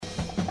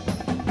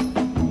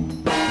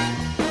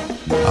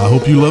I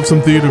hope you love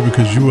some theater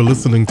because you are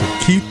listening to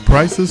Keith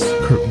Price's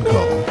Curtain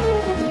Call.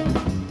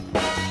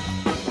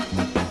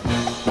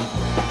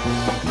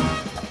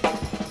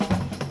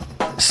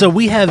 So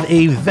we have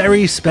a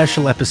very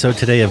special episode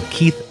today of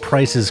Keith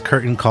Price's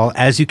Curtain Call.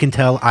 As you can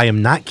tell, I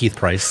am not Keith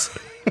Price.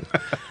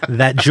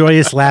 That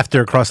joyous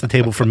laughter across the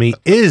table from me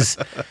is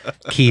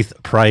Keith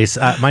Price.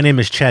 My name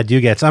is Chad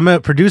Dougatz. I'm a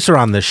producer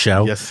on this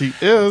show. Yes, he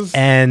is.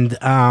 And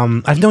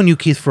I've known you,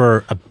 Keith,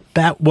 for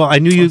I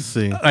knew you.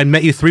 I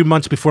met you 3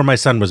 months before my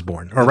son was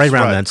born, or right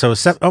around then. So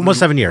almost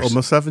 7 years.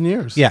 Almost 7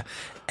 years. Yeah.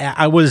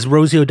 I was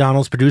Rosie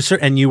O'Donnell's producer,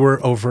 and you were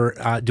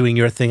over doing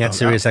your thing at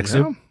Sirius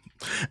XM. Yeah.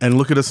 And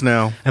look at us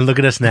now.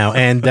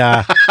 And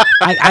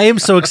I am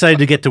so excited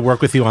to get to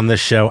work with you on this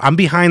show. I'm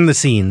behind the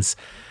scenes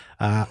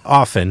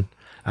often,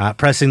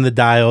 pressing the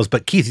dials.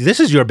 But Keith,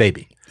 this is your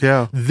baby.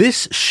 Yeah.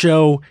 This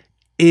show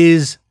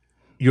is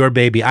your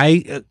baby.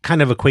 I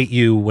kind of equate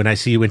you when I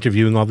see you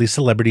interviewing all these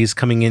celebrities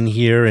coming in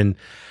here, and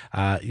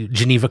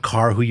Geneva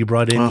Carr, who you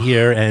brought in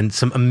here, and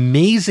some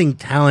amazing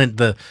talent.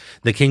 The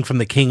King from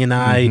The King and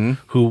I,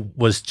 who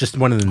was just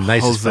one of the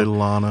nicest. Jose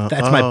Lana.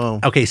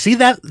 That's okay. See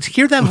that?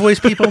 Hear that voice,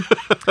 people?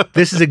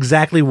 This is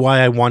exactly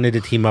why I wanted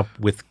to team up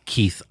with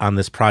Keith on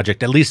this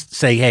project. At least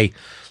say, hey,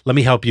 let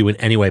me help you in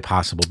any way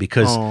possible,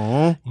 because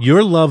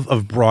your love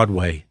of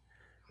Broadway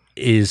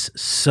is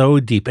so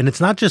deep, and it's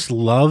not just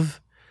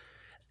love.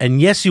 And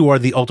yes, you are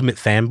the ultimate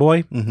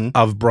fanboy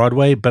of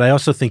Broadway, but I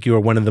also think you are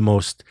one of the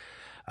most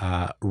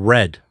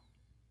read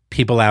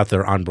people out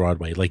there on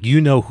Broadway. Like,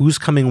 you know who's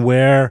coming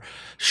where,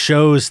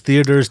 shows,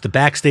 theaters, the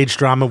backstage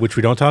drama, which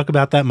we don't talk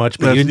about that much,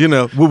 but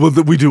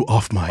we do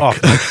off mic.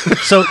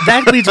 So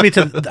that leads me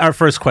to our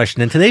first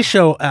question. In today's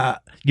show,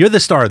 you're the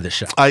star of this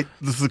show.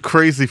 This is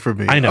crazy for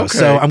me. I know. Okay.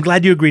 So I'm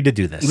glad you agreed to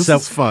do this. This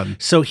is fun.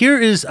 So here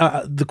is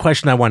the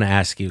question I want to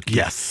ask you,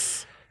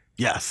 Keith.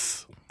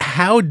 Yes.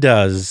 How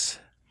does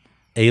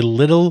a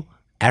little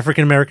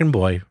African-American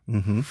boy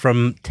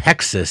from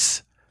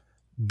Texas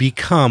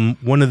become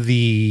one of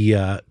the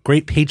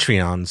great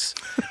Patreons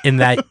in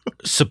that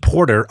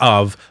supporter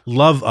of,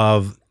 love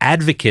of,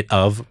 advocate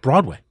of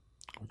Broadway?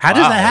 How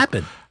does that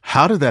happen?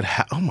 How did that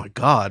happen? Oh my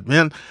God,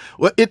 man.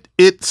 Well,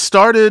 it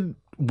started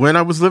when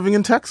I was living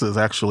in Texas,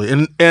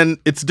 actually. And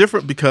it's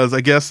different because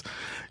I guess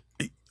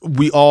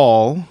we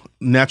all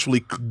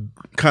naturally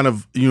kind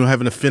of,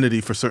 have an affinity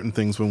for certain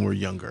things when we're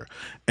younger.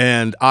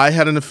 And I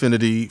had an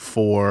affinity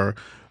for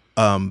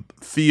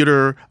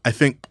theater, I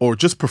think, or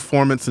just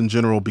performance in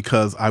general,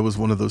 because I was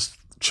one of those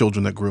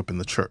children that grew up in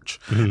the church.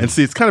 And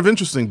see, it's kind of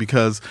interesting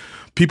because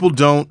people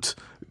don't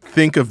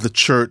think of the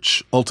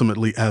church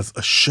ultimately as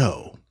a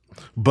show,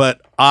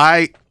 but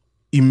I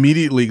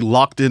immediately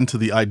locked into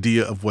the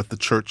idea of what the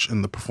church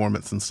and the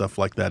performance and stuff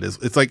like that is.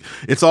 It's like,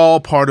 it's all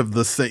part of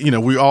the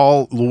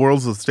the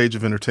world's a stage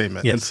of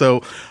entertainment. Yes. And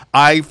so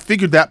I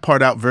figured that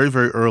part out very,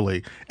 very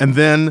early. And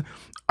then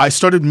I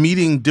started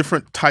meeting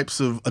different types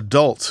of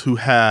adults who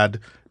had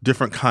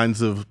different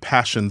kinds of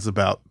passions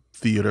about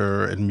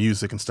theater and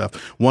music and stuff.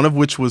 One of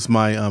which was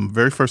my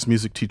very first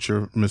music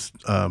teacher, Miss.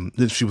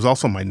 She was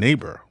also my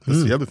neighbor.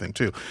 That's the other thing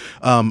too.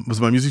 Was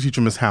my music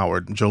teacher, Miss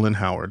Howard, Jolynn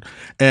Howard.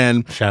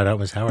 And shout out,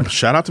 Miss Howard.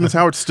 Shout out to Miss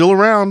Howard, still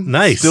around,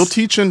 nice, still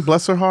teaching.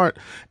 Bless her heart.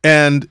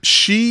 And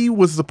she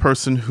was the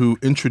person who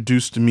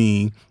introduced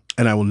me,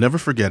 and I will never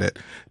forget it,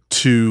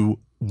 to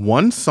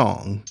one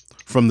song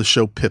from the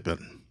show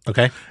Pippin.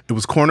 Okay. It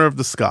was Corner of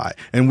the Sky.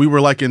 And we were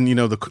like in,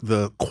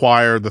 the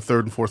choir, the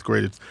third and fourth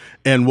graders.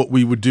 And what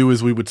we would do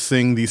is we would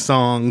sing these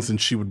songs and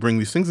she would bring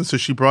these things. And so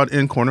she brought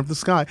in Corner of the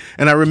Sky.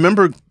 And I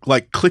remember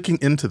like clicking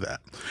into that.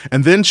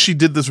 And then she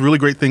did this really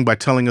great thing by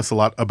telling us a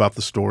lot about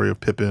the story of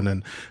Pippin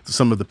and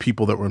some of the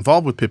people that were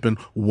involved with Pippin,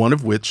 one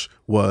of which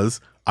was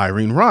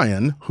Irene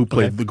Ryan, who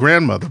played the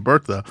grandmother,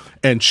 Bertha.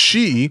 And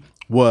she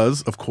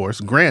was, of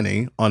course,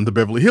 Granny on the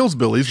Beverly Hills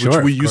Billies,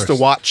 which we used to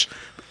watch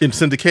in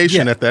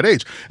syndication at that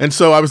age. And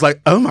so I was like,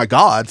 oh my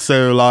God.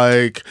 So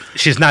like,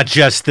 she's not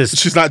just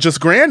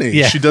Granny.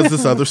 Yeah. She does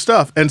this other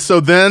stuff. And so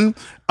then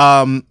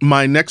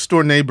my next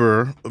door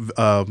neighbor,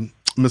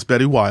 Miss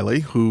Betty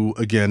Wiley, who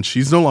again,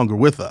 she's no longer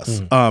with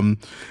us.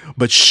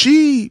 But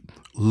she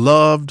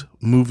loved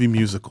movie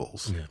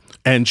musicals. Yeah.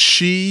 And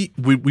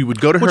we would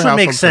go to her house. Which would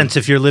make sense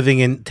if you're living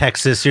in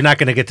Texas. You're not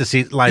going to get to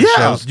see live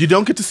shows. You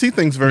don't get to see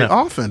things very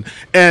often.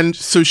 And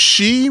so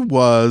she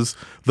was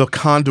the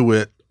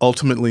conduit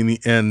ultimately in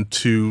the end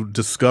to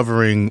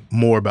discovering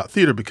more about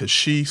theater, because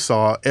she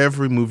saw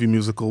every movie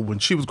musical when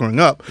she was growing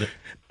up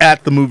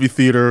at the movie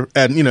theater.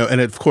 And,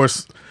 and of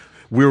course,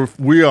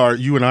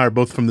 you and I are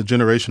both from the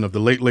generation of the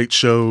late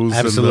shows.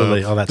 Absolutely.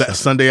 And all that stuff.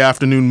 Sunday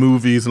afternoon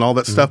movies and all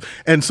that stuff.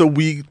 And so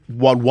we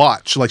would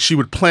watch, like she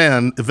would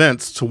plan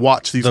events to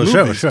watch these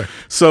movies. Sure.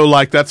 So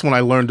like, that's when I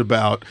learned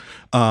about,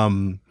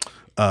 oh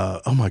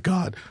my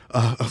God,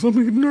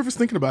 I'm nervous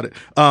thinking about it.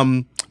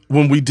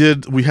 When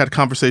we had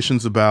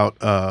conversations about,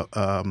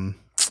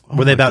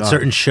 Were they about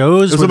certain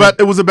shows?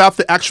 It was about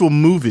the actual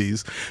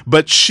movies,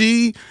 but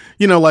she,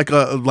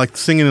 like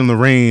Singing in the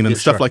Rain and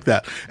stuff like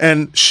that.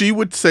 And she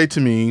would say to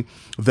me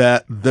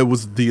that there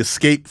was the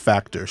escape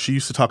factor. She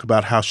used to talk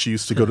about how she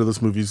used to go to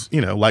those movies,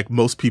 like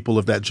most people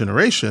of that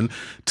generation,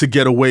 to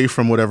get away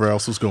from whatever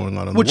else was going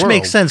on in the world. Which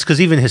makes sense, because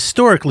even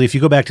historically, if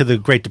you go back to the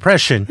Great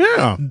Depression,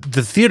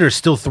 the theater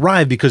still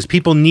thrived because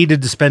people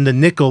needed to spend a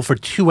nickel for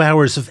 2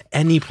 hours of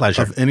any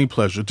pleasure.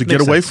 To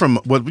get away from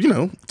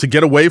to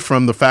get away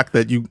from the fact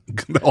that you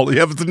all you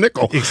have is a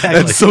nickel. Exactly.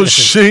 And so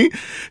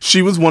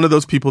she was one of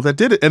those people that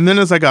did it. And then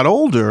as I got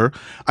older,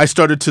 I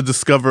started to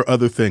discover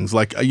other things.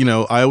 Like,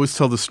 I always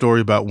tell the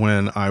story about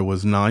when I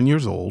was 9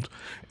 years old,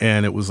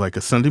 and it was like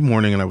a Sunday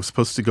morning, and I was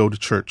supposed to go to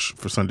church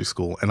for Sunday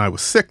school, and I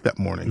was sick that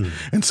morning.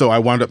 And so I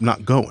wound up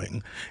not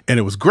going. And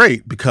it was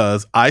great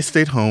because I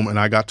stayed home and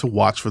I got to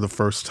watch for the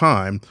first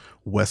time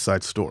West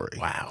Side Story.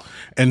 Wow.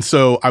 And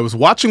so I was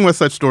watching West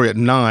Side Story at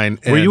 9.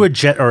 Were you a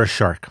jet or a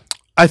shark?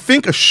 I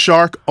think a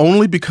shark,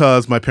 only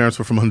because my parents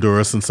were from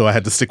Honduras, and so I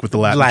had to stick with the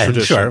Latin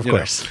tradition. Sure, of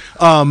course.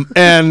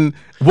 And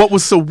what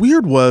was so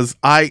weird was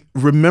I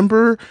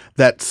remember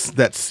that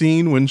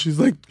scene when she's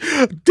like,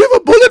 "Give a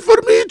bullet for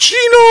me,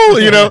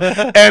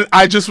 Chino," and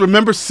I just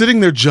remember sitting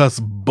there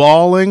just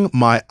bawling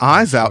my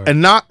eyes out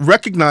and not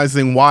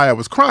recognizing why I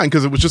was crying,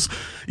 because it was just,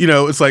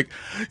 it's like,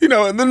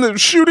 and then they're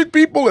shooting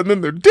people, and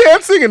then they're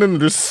dancing, and then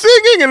they're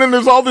singing, and then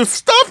there's all this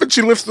stuff, and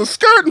she lifts the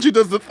skirt, and she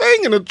does the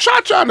thing, and a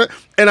cha-cha,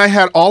 and I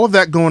had all of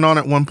that going on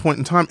at one point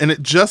in time, and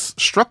it just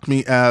struck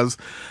me as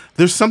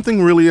there's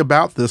something really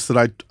about this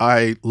that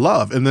I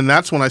love. And then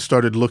that's when I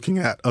started looking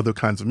at other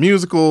kinds of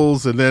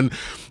musicals. And then,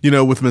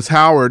 with Miss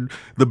Howard,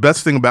 the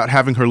best thing about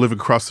having her live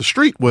across the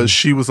street was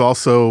she was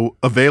also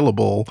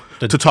available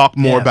to talk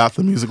more about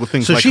the musical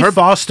things. So like she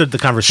fostered the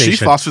conversation.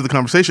 She fostered the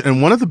conversation.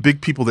 And one of the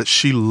big people that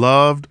she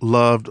loved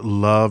was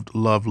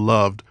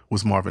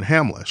Marvin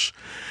Hamlish.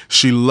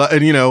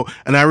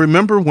 And I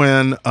remember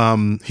when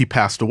he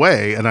passed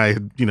away, and I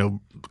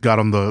got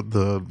on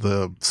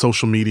the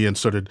social media and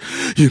started,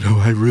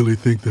 I really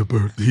think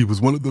that he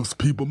was one of those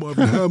people,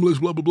 Marvin Hamlish,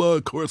 blah, blah,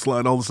 blah, chorus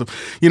line, all this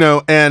stuff,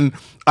 and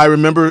I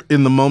remember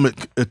in the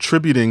moment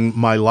attributing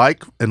my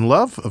like and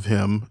love of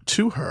him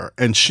to her.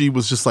 And she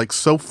was just like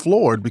so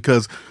floored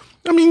because,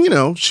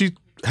 she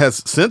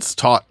has since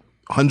taught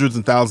hundreds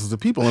and thousands of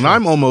people, and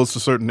I'm almost a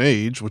certain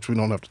age, which we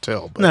don't have to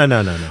tell. But,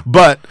 no.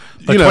 But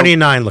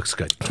 29 looks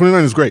good.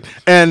 29 is great,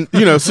 and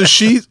so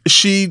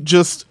she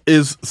just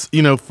is,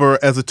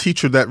 for as a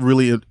teacher, that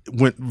really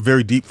went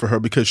very deep for her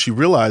because she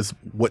realized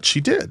what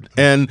she did,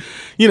 and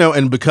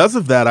and because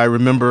of that, I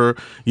remember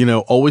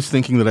always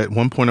thinking that at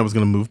one point I was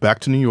going to move back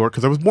to New York,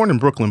 because I was born in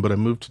Brooklyn, but I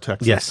moved to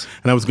Texas. Yes,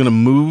 and I was going to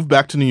move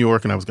back to New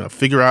York, and I was going to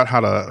figure out how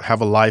to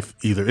have a life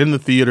either in the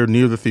theater,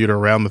 near the theater,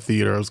 around the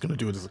theater. I was going to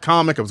do it as a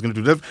comic. I was going to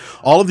do this.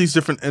 All of these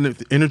different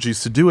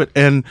energies to do it.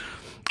 And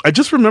I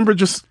just remember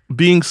just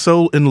being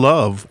so in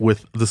love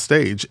with the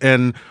stage.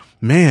 And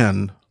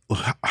man,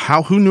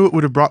 who knew it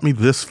would have brought me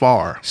this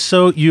far?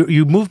 So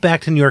you moved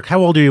back to New York. How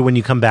old are you when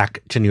you come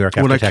back to New York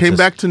after Texas? When I came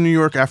back to New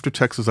York after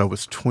Texas, I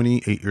was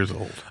 28 years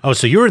old. Oh,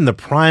 so you're in the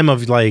prime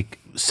of like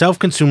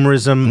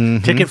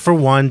self-consumerism, ticket for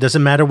one,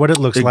 doesn't matter what it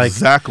looks like.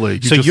 Exactly.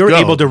 So you're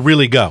able to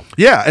really go.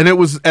 Yeah, and it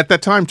was at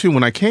that time too,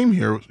 when I came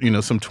here,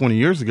 some 20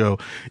 years ago,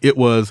 it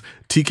was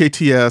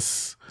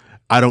TKTS,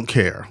 I don't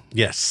care.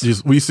 Yes.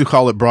 We used to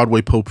call it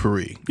Broadway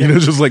potpourri.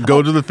 Just like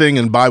go to the thing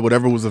and buy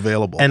whatever was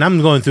available. And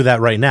I'm going through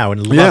that right now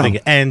and loving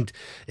it. And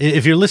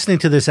if you're listening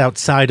to this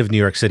outside of New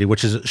York City,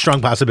 which is a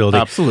strong possibility.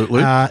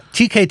 Absolutely.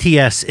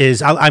 TKTS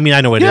is, I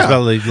know it is.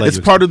 But it's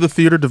part of the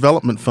Theater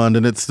Development Fund,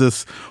 and it's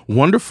this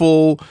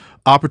wonderful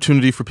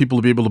opportunity for people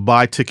to be able to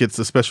buy tickets,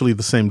 especially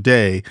the same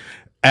day,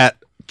 at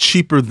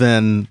cheaper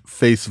than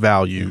face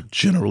value,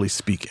 generally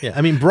speaking.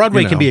 Yeah,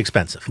 Broadway can be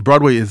expensive.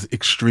 Broadway is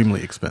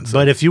extremely expensive.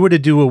 But if you were to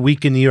do a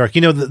week in New York,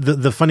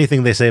 the funny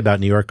thing they say about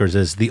New Yorkers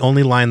is the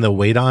only line they'll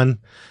wait on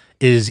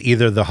is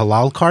either the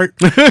halal cart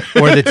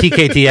or the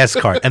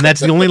TKTS cart. And that's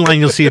the only line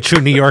you'll see a true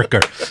New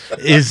Yorker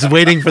is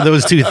waiting for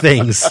those two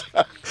things.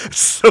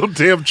 So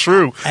damn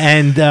true.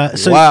 And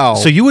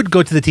so you would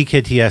go to the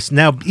TKTS.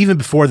 Now, even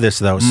before this,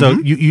 though, so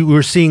you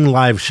were seeing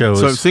live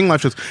shows. So I was seeing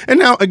live shows. And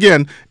now,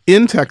 again,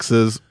 in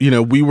Texas,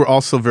 we were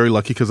also very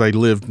lucky because I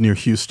lived near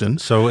Houston.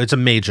 So it's a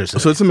major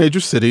city. So it's a major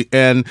city.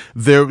 And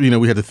there,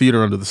 we had the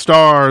Theater Under the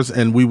Stars,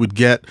 and we would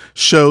get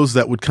shows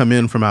that would come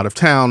in from out of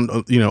town.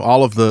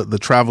 All of the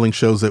traveling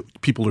shows that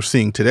people are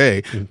seeing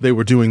today, they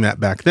were doing that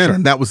back then. Sure.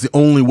 And that was the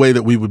only way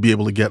that we would be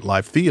able to get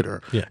live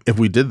theater if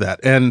we did that.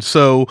 And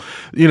so,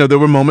 there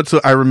were moments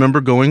I remember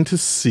going to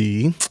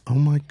see, oh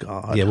my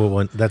God. Yeah,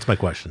 well, that's my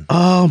question.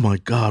 Oh my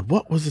God.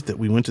 What was it that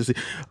we went to see?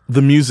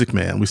 The Music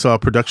Man. We saw a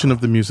production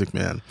of The Music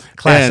Man.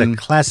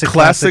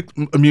 Classic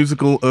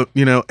musical,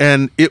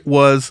 and it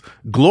was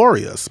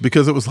glorious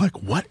because it was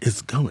like, what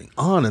is going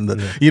on? And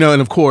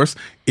and of course,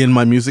 in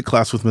my music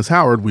class with Miss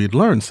Howard, we had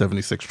learned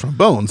 76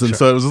 trombones. And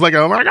so it was like,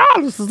 oh my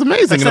God, this is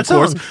amazing. And of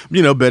course,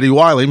 Betty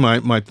Wiley,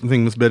 my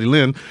thing, Miss Betty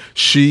Lynn,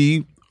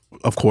 she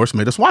of course,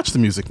 made us watch The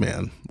Music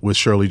Man with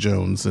Shirley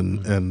Jones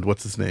and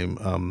what's his name?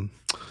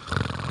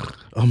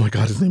 Oh my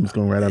God, his name is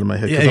going right out of my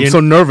head. I'm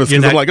so nervous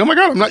because I'm like, oh my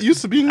God, I'm not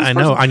used to being this person.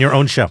 I know, on your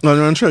own show. On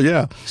your own show,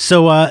 yeah.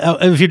 So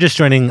if you're just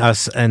joining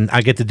us and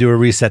I get to do a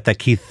reset that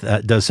Keith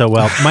does so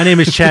well, my name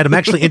is Chad. I'm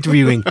actually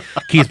interviewing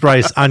Keith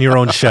Bryce on your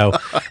own show.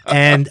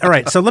 And all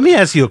right, so let me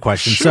ask you a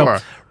question. Sure.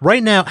 So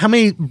right now, how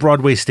many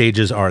Broadway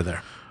stages are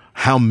there?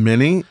 How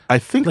many? I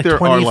think Like there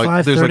 25, are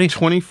like, there's 30? like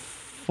 24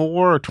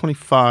 or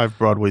 25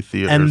 Broadway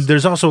theaters. And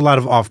there's also a lot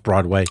of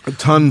off-Broadway.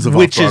 Tons of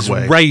which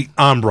off-Broadway. Is right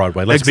on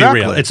Broadway. Let's be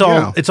real. It's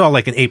all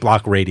like an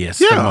 8-block radius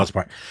for the most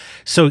part.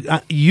 So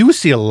you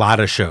see a lot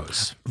of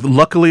shows.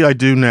 Luckily, I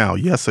do now.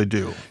 Yes, I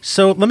do.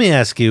 So let me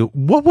ask you,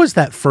 what was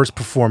that first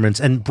performance?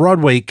 And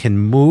Broadway can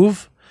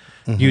move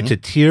you to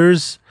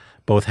tears,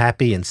 both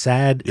happy and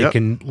sad. Yep. It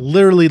can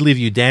literally leave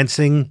you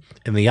dancing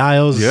in the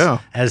aisles,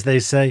 as they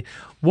say.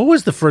 What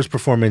was the first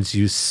performance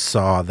you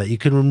saw that you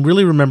can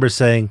really remember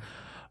saying,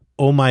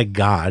 oh my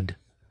God,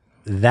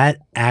 that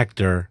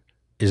actor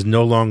is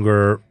no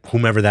longer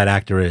whomever that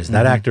actor is.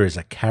 That actor is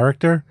a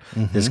character.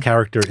 This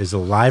character is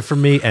alive for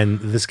me, and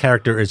this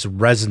character is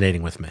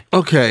resonating with me.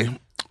 Okay.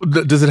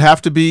 Does it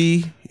have to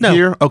be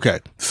here? Okay.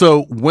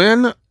 So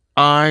when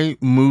I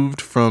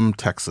moved from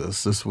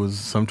Texas, this was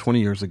some 20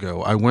 years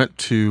ago, I went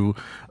to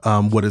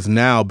what has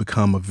now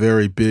become a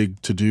very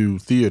big to-do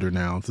theater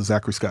now. It's the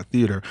Zachary Scott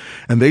Theater.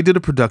 And they did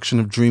a production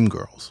of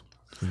Dreamgirls.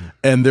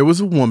 And there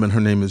was a woman, her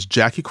name is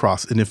Jackie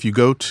Cross, and if you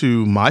go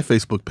to my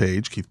Facebook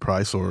page, Keith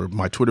Price, or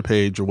my Twitter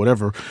page or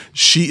whatever,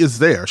 she is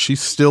there.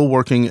 She's still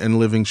working and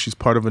living. She's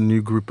part of a new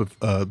group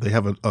of, they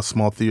have a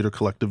small theater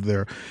collective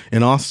there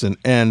in Austin.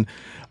 And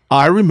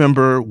I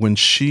remember when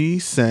she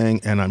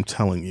sang And I'm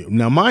Telling You.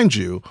 Now, mind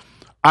you,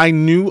 I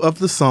knew of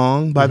the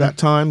song by that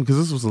time, because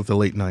this was the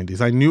late 90s.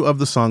 I knew of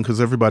the song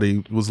because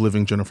everybody was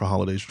living Jennifer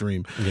Holliday's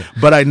dream. Yeah.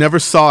 But I never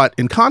saw it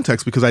in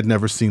context because I'd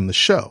never seen the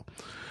show.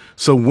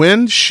 So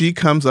when she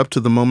comes up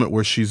to the moment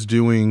where she's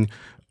doing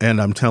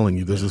And I'm Telling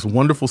You, there's this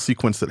wonderful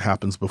sequence that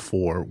happens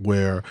before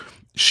where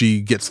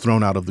she gets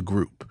thrown out of the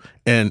group.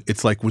 And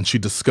it's like when she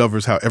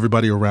discovers how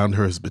everybody around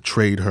her has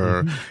betrayed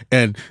her.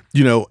 And,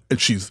 you know,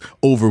 and she's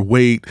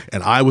overweight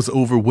and I was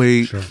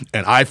overweight.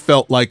 And I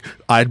felt like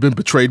I'd been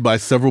betrayed by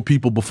several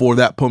people before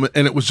that moment.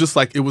 And it was just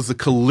like, it was a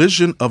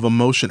collision of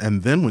emotion.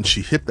 And then when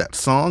she hit that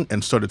song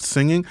and started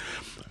singing,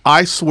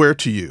 I swear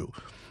to you,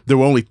 there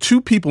were only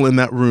 2 people in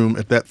that room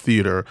at that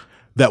theater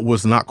that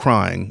was not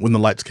crying when the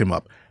lights came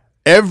up.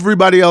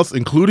 Everybody else,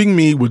 including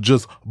me, was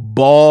just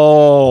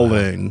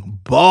bawling.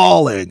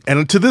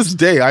 And to this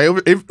day,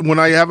 when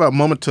I have a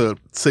moment to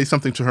say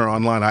something to her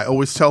online, I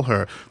always tell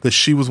her that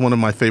she was one of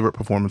my favorite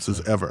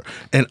performances ever.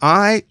 And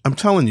I'm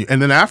telling you,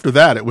 and then after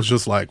that, it was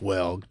just like,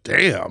 well,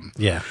 damn.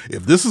 Yeah.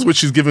 If this is what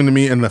she's giving to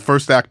me and the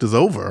first act is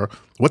over,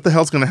 what the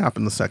hell's going to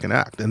happen in the second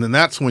act? And then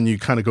that's when you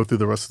kind of go through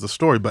the rest of the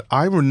story. But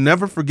I will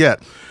never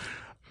forget,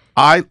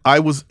 I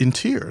was in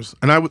tears.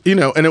 And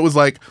and it was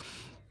like,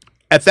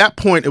 at that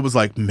point, it was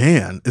like,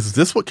 man, is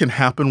this what can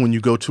happen when you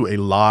go to a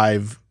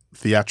live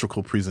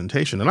theatrical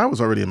presentation? And I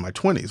was already in my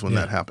 20s when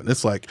that happened.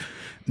 It's like,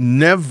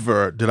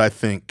 never did I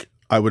think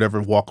I would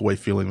ever walk away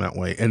feeling that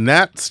way. And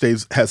that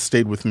has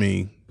stayed with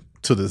me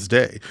to this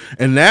day.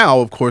 And now,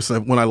 of course,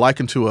 when I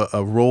liken to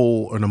a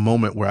role or in a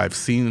moment where I've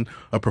seen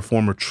a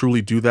performer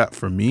truly do that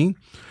for me,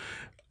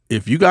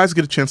 if you guys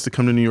get a chance to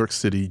come to New York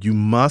City, you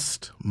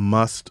must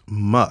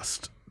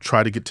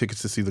try to get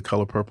tickets to see The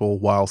Color Purple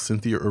while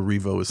Cynthia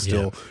Erivo is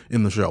still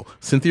in the show.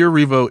 Cynthia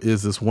Erivo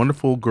is this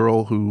wonderful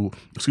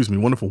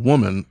wonderful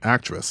woman,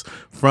 actress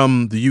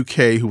from the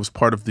UK who was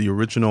part of the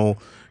original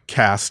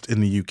cast in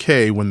the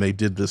UK when they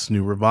did this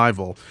new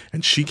revival.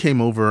 And she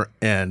came over,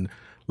 and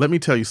let me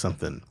tell you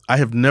something. I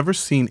have never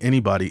seen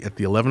anybody at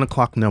the 11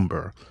 o'clock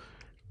number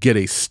get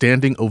a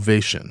standing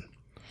ovation.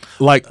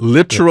 Like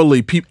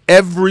literally,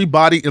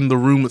 everybody in the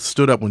room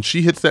stood up when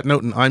she hits that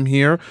note and I'm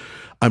here.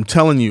 I'm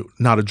telling you,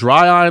 not a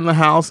dry eye in the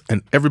house,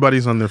 and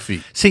everybody's on their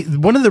feet. See,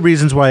 one of the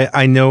reasons why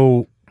I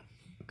know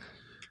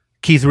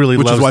Keith really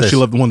loves this. Which is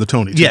why she won the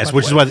Tony. Yes,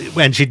 which is why,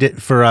 and she did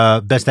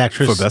for Best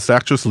Actress. For Best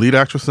Actress, Lead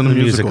Actress in a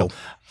musical.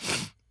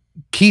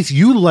 Keith,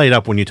 you light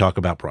up when you talk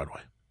about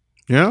Broadway.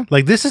 Yeah?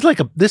 Like this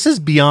is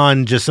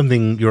beyond just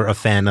something you're a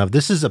fan of.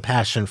 This is a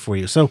passion for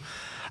you. So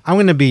I'm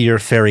going to be your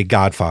fairy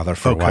godfather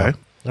for a while.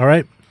 All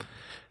right?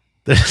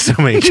 There's so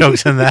many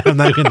jokes in that. I'm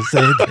not going to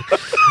say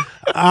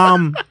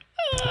it.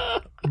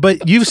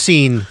 But you've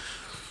seen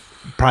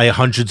probably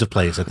hundreds of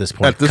plays at this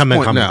point.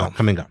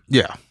 Coming up.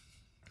 Yeah.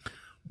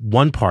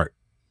 One part,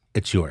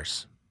 it's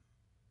yours.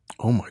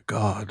 Oh my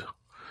God.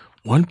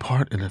 One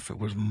part, and if it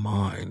was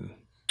mine.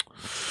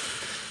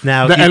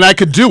 Now, and I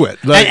could do it.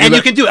 And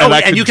you can do it.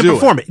 And you can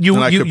perform it.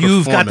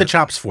 You've got the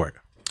chops for it.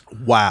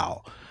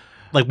 Wow.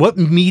 Like, what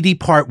meaty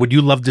part would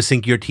you love to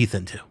sink your teeth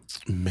into?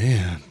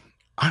 Man.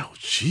 Oh,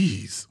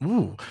 geez.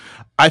 Ooh.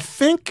 I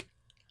think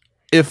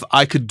if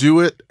I could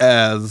do it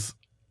as,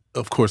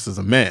 of course, as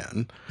a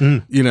man,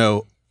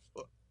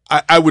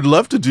 I would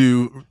love to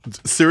do,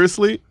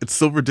 seriously, it's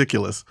so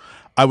ridiculous.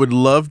 I would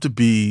love to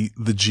be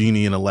the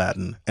genie in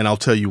Aladdin, and I'll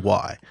tell you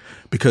why.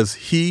 Because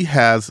he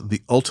has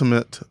the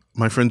ultimate.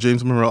 My friend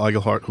James Morrell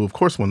Iglehart, who of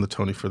course won the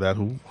Tony for that,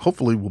 who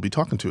hopefully we'll be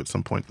talking to at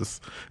some point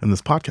in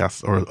this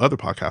podcast or other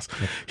podcasts,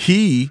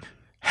 he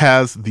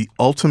has the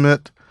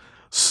ultimate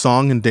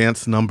song and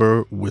dance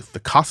number with the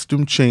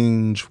costume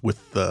change,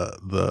 with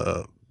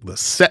the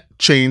set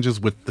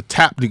changes, with the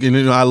tap.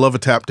 I love a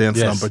tap dance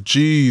number.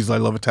 Jeez, I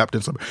love a tap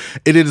dance number.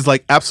 It is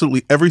like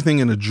absolutely everything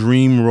in a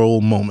dream roll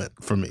moment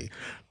for me.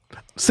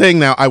 Saying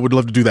now, I would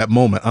love to do that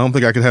moment. I don't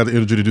think I could have the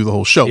energy to do the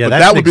whole show, but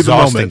that would be the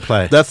moment.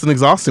 Play. That's an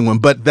exhausting one,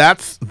 but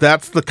that's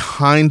the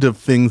kind of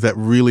thing that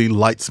really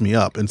lights me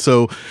up. And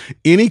so,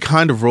 any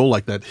kind of role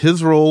like that,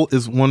 his role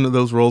is one of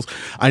those roles.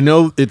 I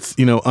know it's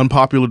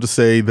unpopular to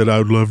say that I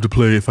would love to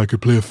play if I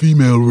could play a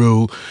female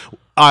role.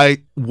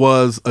 I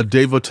was a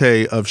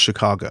devotee of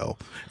Chicago,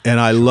 and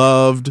I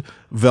loved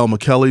Velma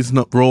Kelly's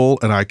role,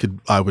 and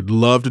I would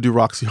love to do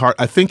Roxy Hart.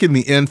 I think in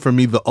the end, for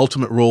me, the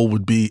ultimate role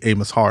would be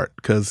Amos Hart,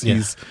 because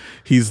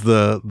he's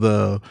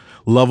the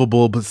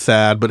lovable but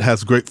sad, but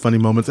has great funny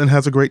moments and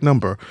has a great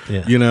number.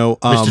 Yeah.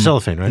 Mr.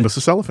 Cellophane, right?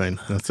 Mr. Cellophane.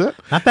 That's it.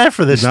 Not bad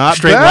for this Not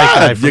straight bad.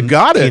 white guy from You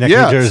got it. Teaneck,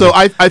 Yeah. New Jersey. So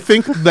I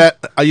think that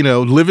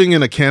living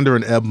in a Candor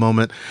and Ebb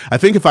moment. I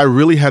think if I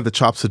really had the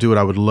chops to do it,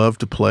 I would love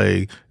to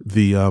play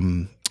the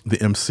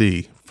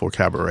MC for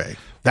Cabaret.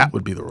 That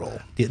would be the role.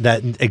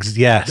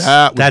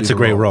 That's a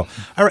great role.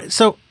 All right,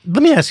 so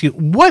let me ask you,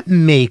 what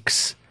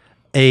makes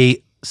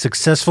a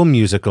successful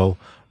musical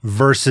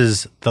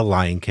versus The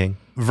Lion King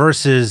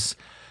versus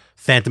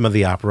Phantom of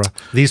the Opera?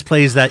 These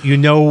plays that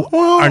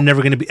are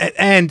never going to be,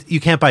 and you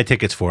can't buy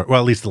tickets for it. Well,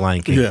 at least The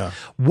Lion King. Yeah.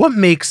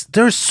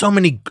 There's so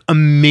many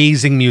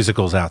amazing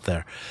musicals out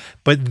there,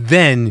 but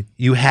then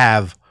you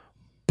have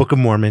Book of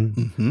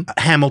Mormon,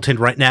 Hamilton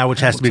right now,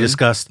 which has to be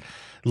discussed,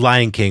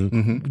 Lion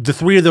King. The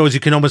three of those you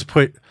can almost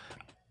put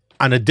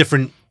on a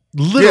different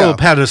little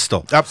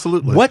pedestal.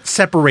 Absolutely. What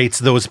separates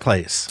those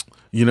plays?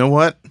 You know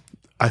what?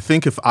 I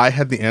think if I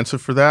had the answer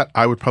for that,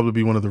 I would probably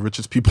be one of the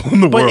richest people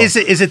in the world.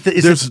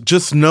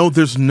 But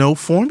there's no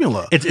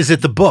formula. Is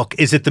it the book?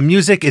 Is it the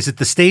music? Is it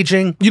the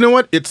staging? You know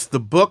what? It's the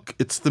book,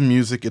 it's the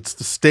music, it's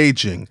the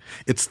staging,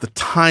 it's the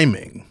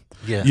timing.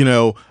 Yeah.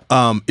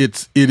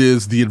 It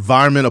is the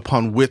environment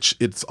upon which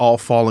it's all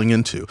falling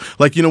into.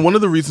 Like, one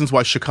of the reasons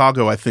why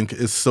Chicago, I think,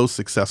 is so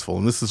successful,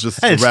 and this is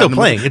just and it's still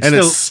playing.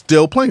 It's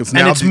still playing.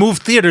 It's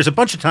moved theaters a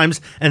bunch of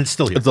times, and it's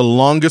still here. It's the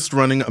longest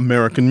running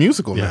American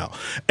musical now.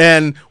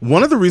 And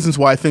one of the reasons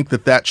why I think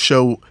that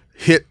show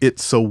hit it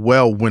so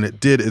well when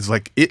it did is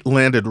like it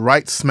landed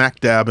right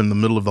smack dab in the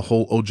middle of the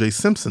whole O.J.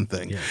 Simpson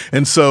thing. Yeah.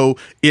 And so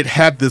it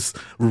had this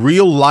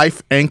real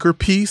life anchor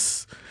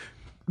piece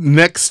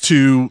next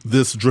to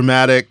this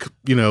dramatic,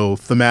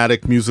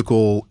 thematic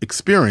musical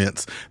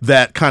experience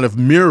that kind of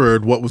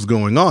mirrored what was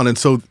going on. And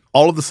so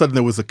all of a sudden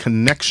there was a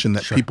connection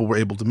that people were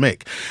able to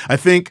make. I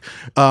think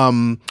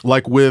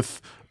like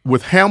with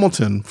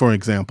Hamilton, for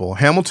example,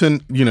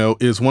 Hamilton,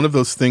 is one of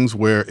those things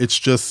where it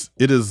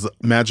is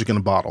magic in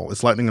a bottle.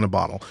 It's lightning in a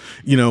bottle.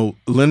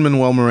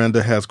 Lin-Manuel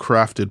Miranda has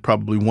crafted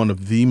probably one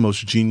of the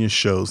most genius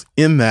shows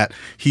in that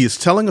he is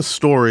telling a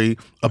story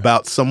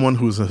about someone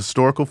who is a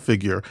historical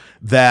figure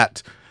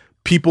that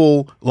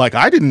people, like,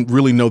 I didn't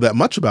really know that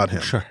much about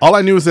him. Sure. All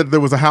I knew is that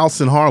there was a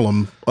house in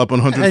Harlem up on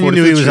 145th And you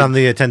knew he was on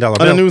the $10 bill.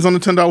 And I knew he was on the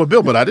 $10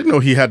 bill, but I didn't know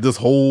he had this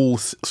whole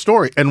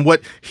story. And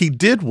what he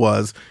did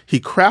was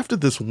he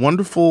crafted this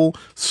wonderful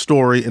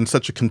story in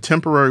such a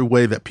contemporary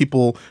way that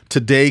people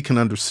today can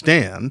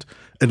understand,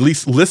 at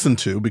least listen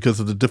to, because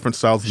of the different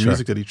styles of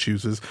music that he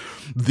chooses.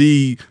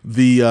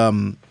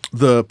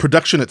 The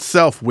production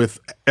itself, with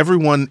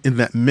everyone in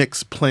that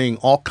mix playing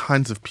all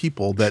kinds of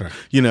people that,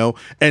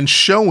 and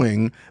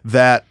showing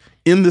that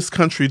in this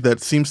country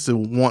that seems to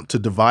want to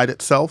divide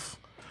itself,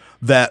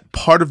 that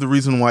part of the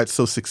reason why it's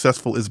so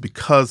successful is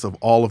because of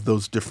all of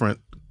those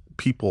different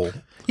people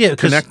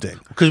connecting.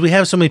 Because we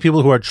have so many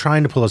people who are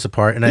trying to pull us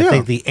apart, and I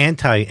think the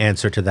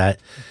anti-answer to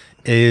that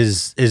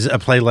is a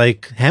play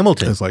like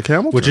Hamilton. It's like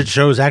Hamilton. Which it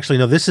shows, actually,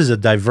 no, this is a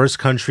diverse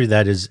country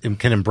that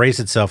can embrace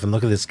itself, and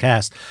look at this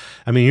cast.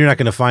 I mean, you're not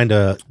going to find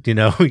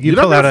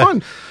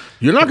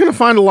you're not going to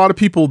find a lot of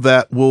people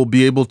that will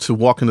be able to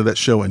walk into that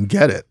show and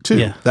get it, too.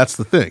 Yeah. That's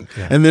the thing.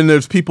 Yeah. And then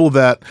there's people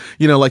that,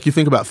 like you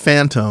think about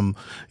Phantom.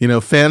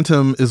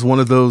 Phantom is one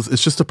of those,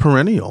 it's just a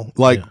perennial.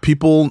 Like,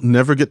 people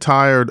never get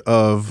tired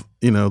of,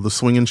 the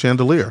swinging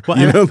chandelier. Well,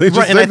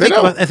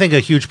 I think a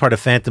huge part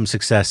of Phantom's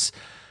success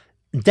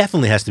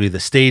definitely has to be the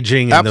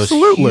staging and those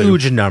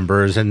huge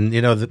numbers, and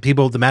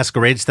the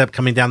masquerade step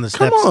coming down the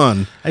steps. Come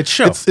on, it's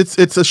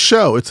a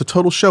show. It's a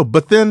total show.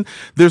 But then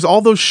there's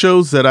all those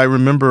shows that I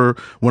remember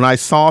when I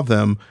saw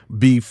them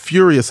be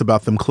furious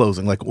about them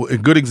closing. Like a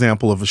good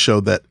example of a show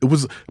that it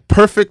was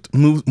perfect.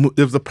 It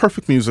was a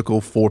perfect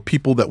musical for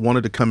people that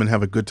wanted to come and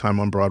have a good time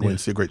on Broadway and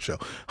see a great show.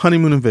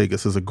 Honeymoon in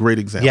Vegas is a great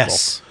example.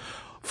 Yes,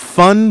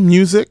 fun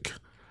music,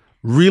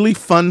 really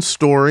fun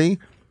story,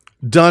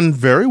 done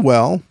very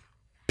well.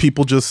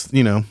 People just,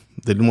 they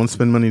didn't want to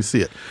spend money to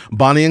see it.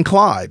 Bonnie and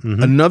Clyde,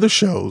 another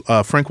show.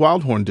 Frank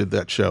Wildhorn did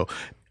that show.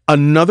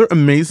 Another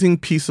amazing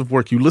piece of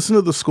work. You listen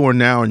to the score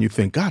now and you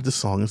think, God, these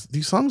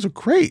songs are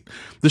great.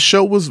 The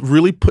show was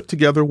really put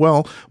together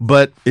well,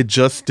 but it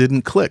just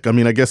didn't click. I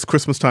mean, I guess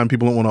Christmas time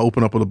people don't want to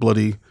open up with a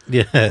bloody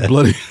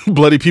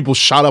people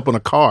shot up in a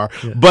car.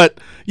 Yeah. But,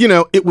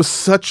 it was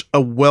such a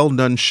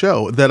well-done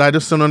show that I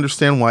just don't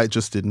understand why it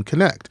just didn't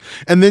connect.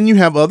 And then you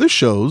have other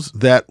shows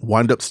that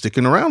wind up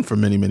sticking around for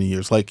many, many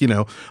years. Like,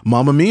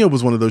 Mamma Mia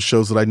was one of those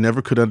shows that I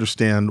never could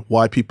understand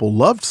why people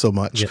loved so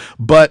much. Yeah.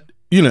 But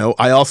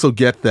I also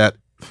get that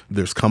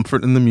there's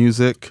comfort in the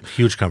music.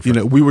 Huge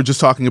comfort. We were just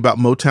talking about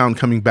Motown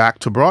coming back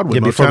to Broadway. Yeah,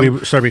 before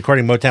we started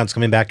recording, Motown's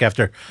coming back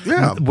after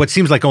what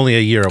seems like only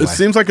a year away. It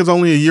seems like it's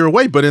only a year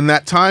away, but in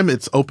that time,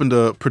 it's opened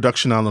a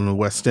production out on the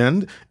West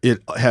End. It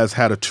has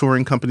had a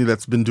touring company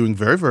that's been doing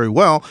very, very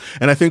well.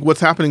 And I think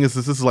what's happening is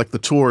this is like the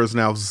tour is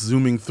now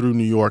zooming through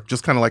New York,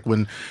 just kind of like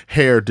when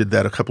Hair did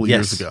that a couple of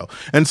years ago.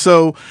 And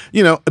so,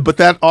 but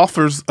that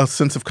offers a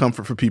sense of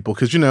comfort for people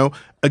because,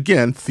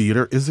 again,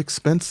 theater is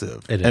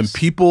expensive. It is. And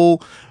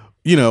people...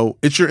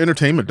 it's your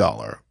entertainment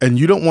dollar, and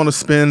you don't want to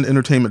spend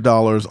entertainment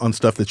dollars on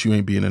stuff that you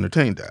ain't being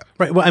entertained at.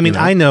 Right. Well, I mean,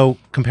 I know,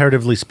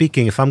 comparatively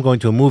speaking, if I'm going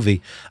to a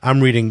movie, I'm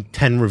reading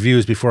 10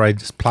 reviews before I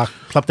just plop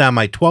down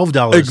my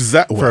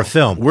 $12 for a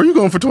film. Where are you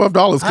going for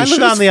 $12? I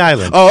live on the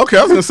island. Oh, okay.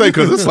 I was going to say,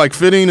 because it's like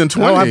 15 and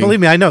 20. Oh,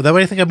 believe me, I know. That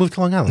way I think I moved to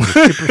Long Island.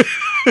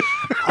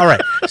 All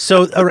right.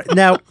 So,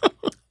 now,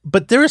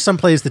 but there are some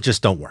plays that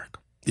just don't work.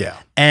 Yeah.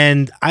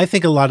 And I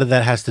think a lot of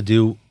that has to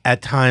do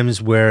at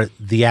times where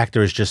the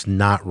actor is just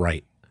not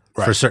right.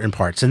 For certain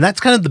parts. And that's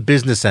kind of the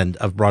business end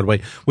of Broadway,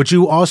 which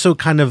you also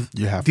kind of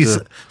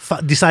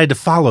decide to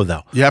follow,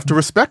 though. You have to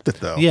respect it,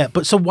 though. Yeah,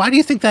 but so why do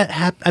you think that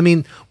happens? I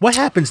mean, what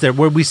happens there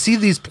where we see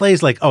these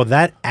plays like, oh,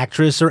 that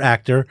actress or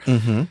actor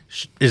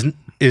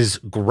is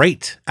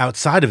great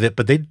outside of it,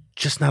 but they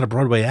just not a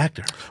Broadway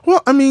actor?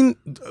 Well, I mean,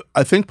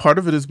 I think part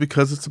of it is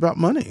because it's about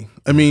money.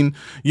 I mean,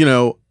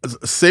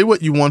 say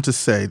what you want to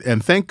say,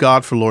 and thank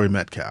God for Laurie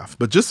Metcalf.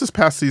 But just this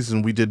past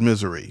season, we did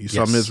Misery. You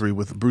saw Misery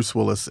with Bruce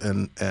Willis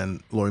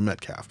and Laurie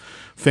Metcalf.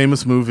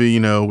 Famous movie,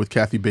 with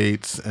Kathy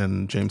Bates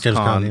and James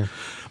Caan.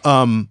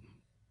 Yeah.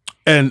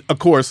 And of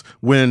course,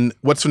 when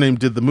what's her name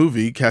did the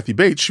movie, Kathy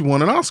Bates, she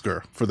won an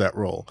Oscar for that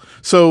role.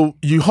 So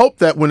you hope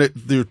that when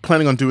they're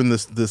planning on doing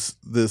this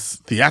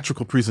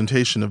theatrical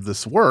presentation of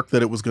this work,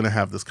 that it was going to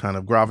have this kind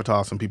of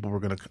gravitas and people were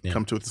going to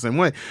come to it the same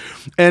way.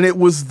 And it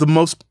was the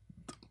most.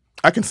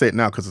 I can say it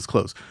now because it's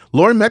close.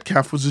 Laurie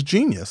Metcalf was a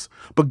genius,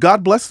 but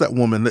God bless that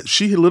woman that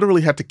she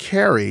literally had to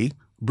carry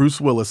Bruce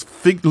Willis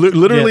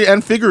literally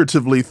and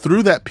figuratively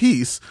through that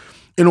piece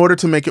in order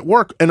to make it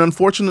work. And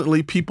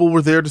unfortunately, people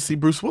were there to see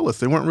Bruce Willis.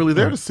 They weren't really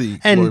there to see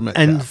Laurie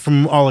Metcalf. And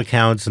from all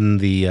accounts and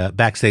the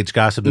backstage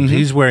gossip,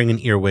 he's wearing an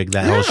earwig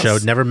that whole show,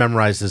 never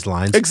memorized his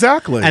lines.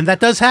 Exactly. And that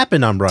does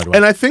happen on Broadway.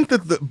 And I think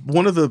that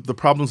one of the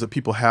problems that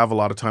people have a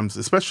lot of times,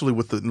 especially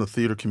in the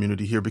theater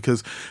community here,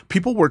 because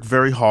people work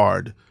very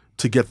hard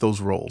to get those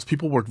roles.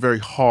 People work very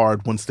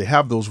hard once they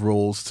have those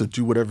roles to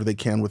do whatever they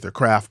can with their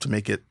craft to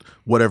make it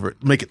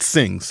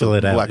sing. So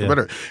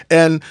better.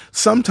 And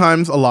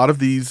sometimes a lot of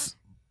these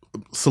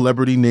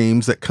celebrity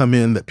names that come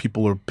in that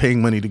people are paying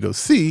money to go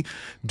see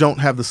don't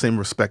have the same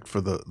respect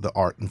for the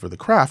art and for the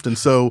craft. And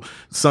so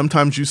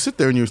sometimes you sit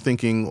there and you're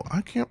thinking, well,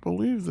 I can't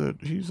believe that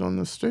he's on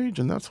the stage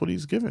and that's what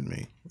he's given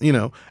me.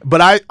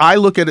 But I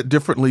look at it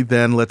differently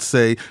than, let's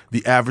say,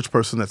 the average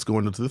person that's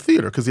going into the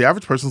theater, because the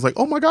average person's like,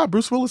 oh my God,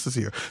 Bruce Willis is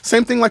here.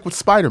 Same thing like with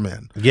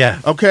Spider-Man.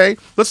 Yeah. Okay,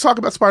 let's talk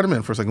about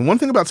Spider-Man for a second. One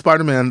thing about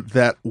Spider-Man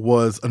that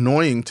was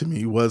annoying to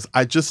me was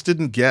I just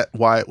didn't get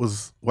why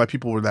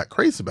people were that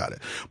crazy about it.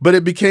 But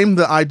it became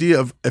the idea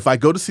of, if I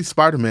go to see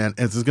Spider-Man,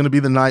 and it's going to be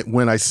the night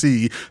when I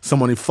see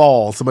somebody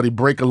fall, somebody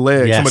break a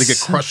leg, somebody get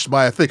crushed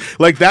by a thing.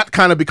 Like, that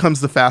kind of becomes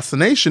the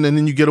fascination, and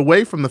then you get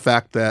away from the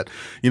fact that,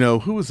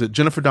 who is it?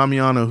 Jennifer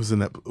Damiano, who's in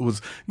that,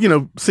 was,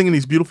 singing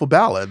these beautiful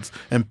ballads,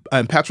 and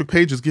Patrick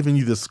Page is giving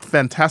you this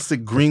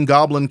fantastic Green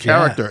Goblin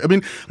character. Yeah. I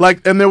mean,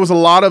 and there was a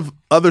lot of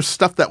other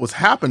stuff that was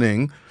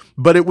happening,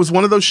 but it was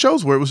one of those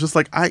shows where it was just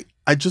like, I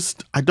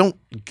don't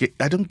get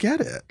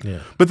it. Yeah.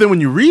 But then when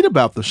you read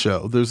about the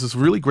show, there's this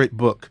really great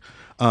book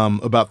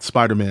about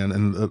Spider-Man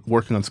and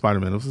working on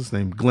Spider-Man. What was his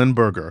name? Glenn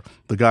Berger,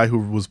 the guy who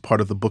was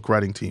part of the book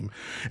writing team.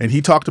 And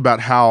he talked about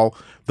how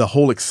the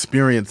whole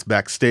experience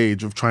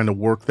backstage of trying to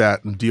work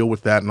that and deal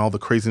with that and all the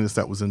craziness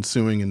that was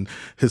ensuing and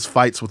his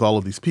fights with all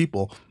of these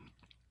people.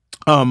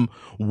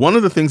 One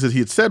of the things that he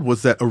had said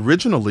was that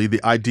originally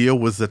the idea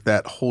was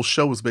that whole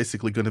show was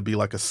basically going to be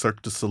like a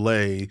Cirque du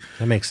Soleil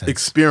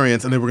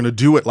experience, and they were going to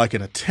do it like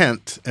in a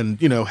tent and,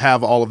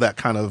 have all of that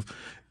kind of,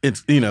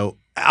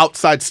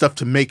 outside stuff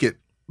to make it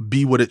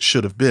be what it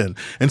should have been.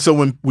 And so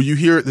when you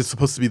hear it's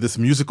supposed to be this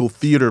musical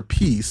theater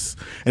piece,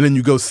 and then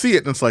you go see it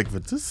and it's like,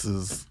 but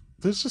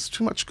there's just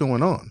too much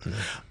going on. Yeah.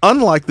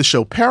 Unlike the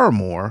show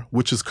Paramore,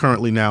 which is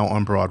currently now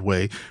on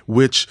Broadway,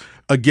 which,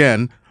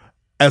 again,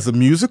 as a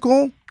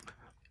musical,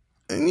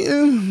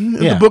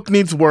 the book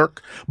needs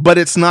work, but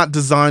it's not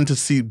designed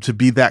to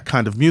be that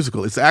kind of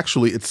musical. It's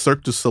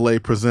Cirque du Soleil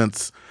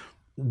presents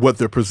what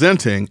they're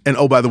presenting, and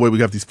oh, by the way, we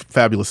have these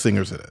fabulous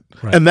singers in it.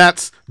 Right. And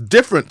that's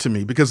different to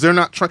me because they're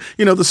not trying,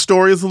 the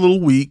story is a little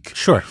weak.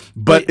 Sure.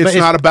 But it's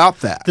not about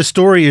that. The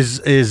story is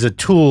a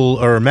tool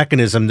or a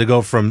mechanism to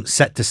go from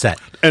set to set.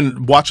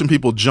 And watching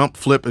people jump,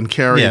 flip, and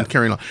carry and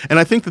carry on. And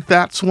I think that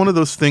that's one of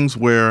those things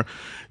where,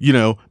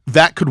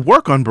 that could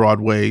work on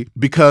Broadway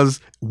because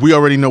we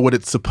already know what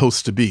it's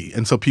supposed to be.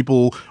 And so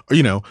people,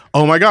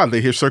 oh my God,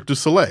 they hear Cirque du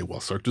Soleil. Well,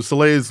 Cirque du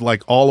Soleil is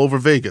like all over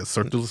Vegas.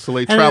 Cirque du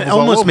Soleil travels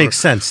all over. It almost makes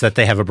sense that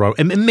they have a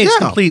Broadway. It makes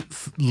complete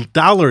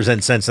dollars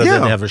and cents that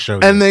they have a show.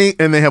 And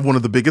they have one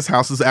of the biggest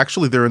houses.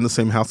 Actually, they're in the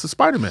same house as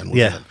Spider-Man was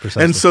in.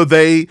 Precisely. And so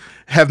they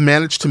have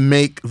managed to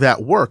make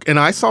that work. And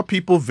I saw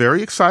people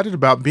very excited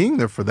about being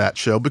there for that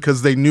show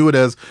because they knew it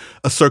as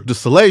a Cirque du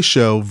Soleil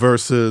show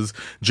versus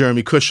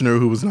Jeremy Kushner,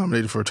 who was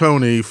nominated for a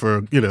Tony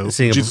for,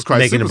 Jesus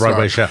Christ making Superstar. a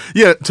Broadway show.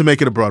 Yeah, to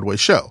make it a Broadway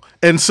show.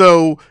 And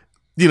so,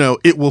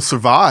 it will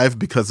survive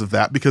because of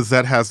that, because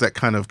that has that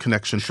kind of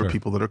connection for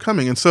people that are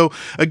coming. And so,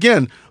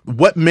 again,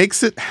 what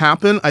makes it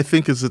happen, I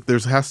think, is that there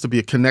has to be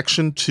a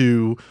connection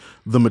to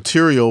the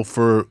material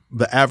for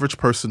the average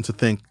person to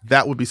think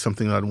that would be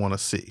something that I'd want to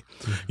see.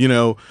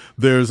 Mm-hmm.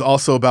 There's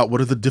also about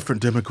what are the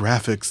different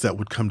demographics that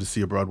would come to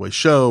see a Broadway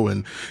show.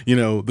 And,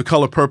 The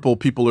Color Purple,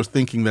 people are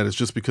thinking that it's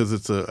just because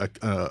it's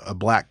a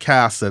black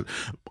cast that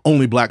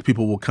only black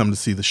people will come to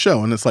see the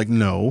show. And it's like,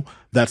 no,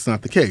 that's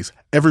not the case.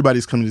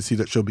 Everybody's coming to see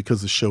that show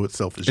because the show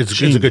itself is it's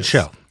a good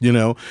show.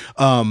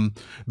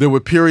 There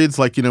were periods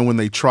like, when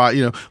they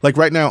try, like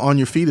right now On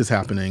Your Feet is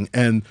happening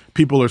and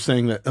people are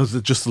saying that, is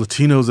it just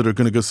Latinos that are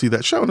going to go see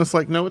that show? And it's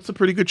like, no, it's a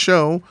pretty good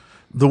show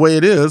the way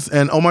it is.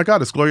 And oh my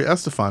God, it's Gloria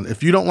Estefan.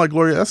 If you don't like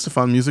Gloria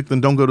Estefan music,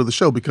 then don't go to the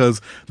show because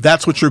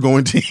that's what you're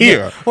going to hear.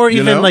 Yeah. Or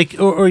even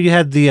or you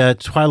had the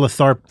Twyla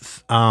Tharp,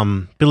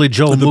 Billy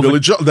Joel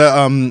moving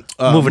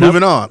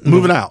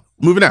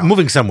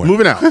somewhere.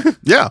 Moving out.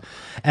 Yeah.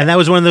 And that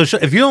was one of those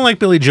shows. If you don't like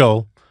Billy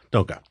Joel,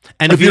 don't go.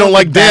 And if you don't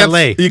like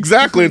dance,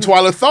 exactly. And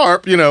Twyla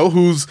Tharp,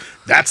 who's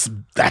that's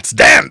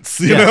dance.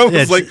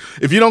 It's like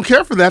if you don't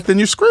care for that, then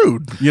you're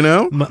screwed.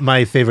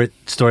 My favorite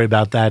story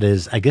about that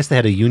is I guess they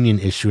had a union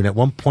issue, and at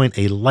one point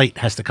a light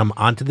has to come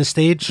onto the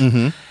stage,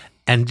 and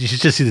you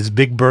just see this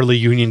big burly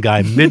union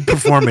guy mid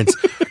performance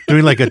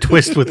doing like a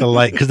twist with the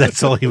light because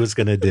that's all he was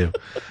going to do.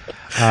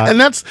 And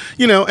that's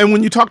and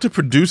when you talk to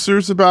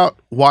producers about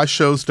why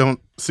shows don't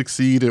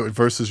succeed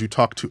versus you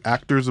talk to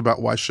actors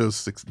about why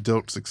shows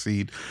don't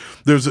succeed,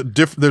 there's a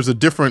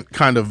different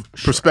kind of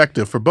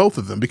perspective for both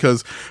of them,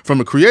 because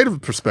from a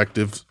creative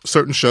perspective,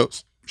 certain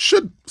shows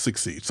should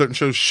succeed. Certain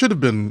shows should have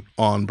been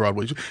on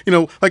Broadway.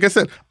 Like I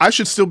said, I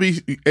should still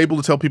be able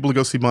to tell people to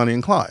go see Bonnie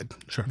and Clyde.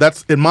 Sure.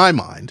 That's in my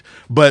mind,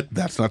 but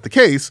that's not the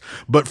case.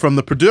 But from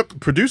the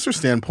producer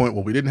standpoint,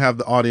 we didn't have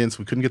the audience.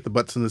 We couldn't get the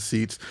butts in the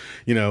seats.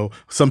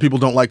 Some people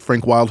don't like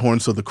Frank Wildhorn,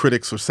 so the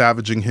critics are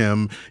savaging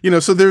him.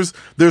 So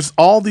there's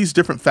all these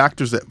different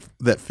factors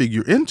that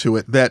figure into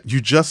it that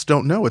you just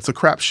don't know. It's a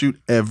crapshoot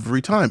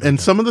every time.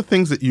 And some of the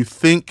things that you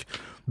think,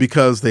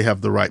 because they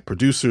have the right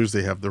producers,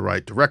 they have the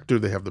right director,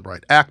 they have the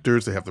right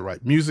actors, they have the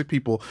right music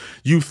people,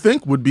 you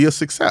think would be a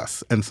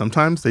success. And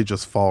sometimes they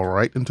just fall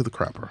right into the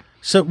crapper.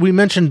 So we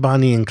mentioned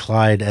Bonnie and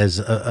Clyde as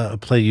a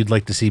play you'd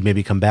like to see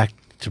maybe come back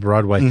to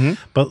Broadway.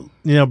 But,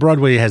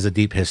 Broadway has a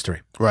deep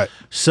history. Right.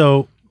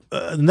 So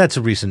and that's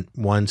a recent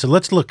one. So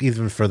let's look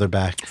even further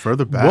back.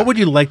 Further back. What would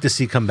you like to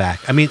see come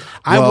back? I mean,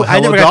 I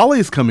never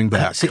Dolly's coming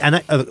back. See, and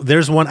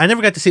there's one. I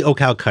never got to see Oh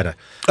Calcutta.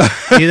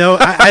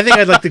 I think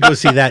I'd like to go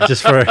see that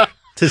just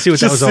to see what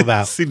that was all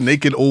about. See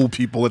naked old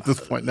people at this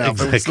point now.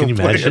 Exactly. Can you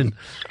imagine?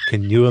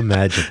 Can you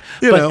imagine?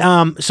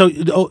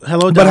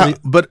 Hello, Dolly.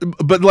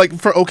 But like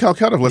for Oh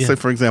Calcutta, let's say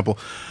for example,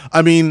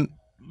 I mean,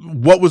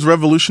 what was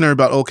revolutionary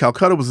about Oh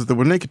Calcutta was that there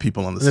were naked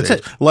people on the stage.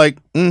 That's it. Like.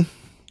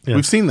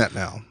 We've seen that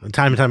now.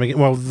 Time and time again.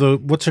 Well,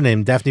 what's her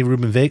name? Daphne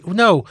Rubin Vega?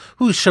 No,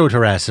 who showed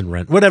her ass in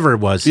Rent? Whatever it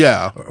was.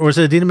 Yeah. Or was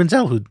it Idina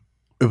Menzel who...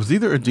 It was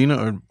either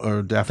Idina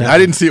or Daphne. I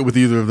didn't see it with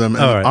either of them.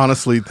 And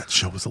honestly, that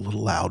show was a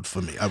little loud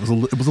for me. It was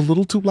a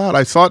little too loud.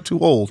 I saw it too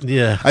old.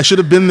 Yeah. I should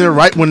have been there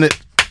right when it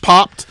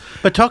popped.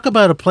 But talk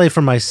about a play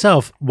for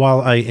myself. While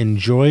I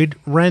enjoyed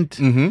Rent,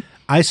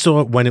 I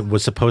saw it when it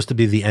was supposed to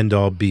be the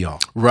end-all, be-all.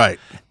 Right.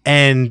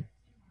 And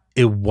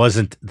it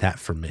wasn't that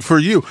for me. For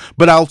you.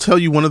 But I'll tell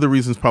you one of the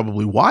reasons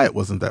probably why it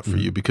wasn't that for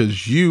you,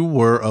 because you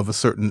were of a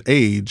certain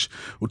age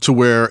to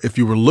where if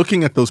you were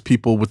looking at those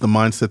people with the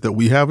mindset that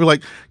we have, we're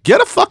like,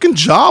 get a fucking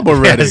job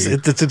already.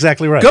 Yes, that's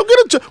exactly right. Go get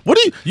a job.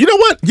 You know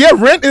what? Yeah,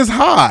 rent is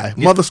high.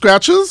 Mother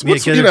scratches.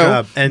 Get a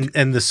job.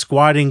 And the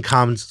squatting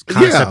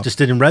concept just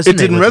didn't resonate. It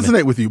didn't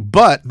resonate with you.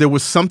 But there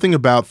was something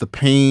about the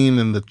pain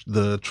and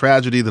the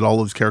tragedy that all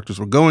those characters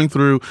were going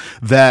through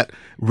that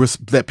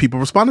people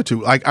responded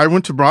to. Like I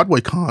went to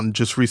Broadway Con Con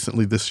just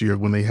recently this year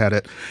when they had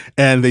it,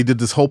 and they did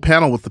this whole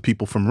panel with the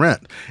people from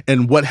Rent.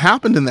 And what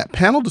happened in that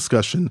panel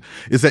discussion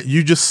is that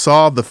you just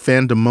saw the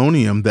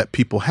fandemonium that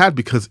people had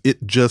because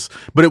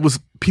but it was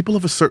people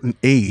of a certain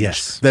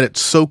age that it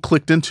so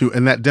clicked into,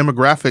 and that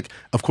demographic,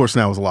 of course,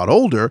 now is a lot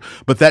older,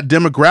 but that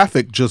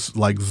demographic just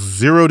like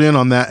zeroed in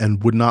on that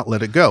and would not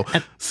let it go.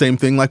 And same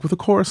thing like with the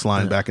chorus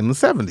line back in the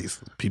 70s.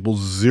 People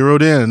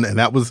zeroed in, and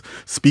that was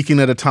speaking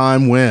at a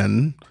time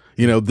when,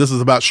 this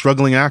is about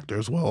struggling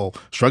actors. Well,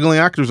 struggling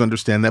actors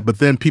understand that, but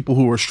then people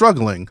who are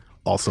struggling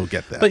also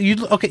get that. But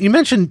you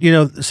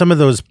mentioned, some of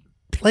those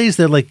plays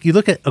that, like, you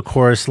look at a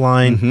chorus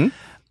line.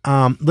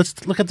 Mm-hmm.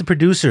 Let's look at the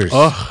producers.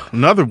 Oh,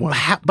 another one.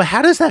 But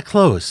how does that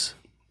close?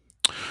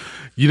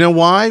 You know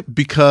why?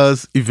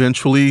 Because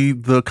eventually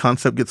the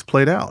concept gets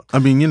played out. I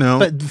mean,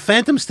 But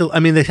Phantom still,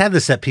 they had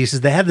the set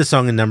pieces, they had the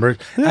song and number.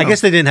 Yeah. I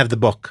guess they didn't have the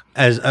book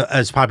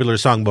as popular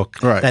songbook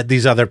that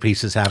these other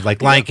pieces have,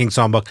 like Lion King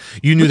songbook.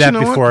 You knew that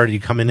before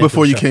you come in.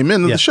 Before you came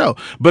into the show.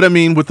 But I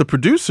mean, with the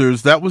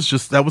producers, that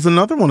was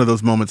another one of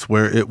those moments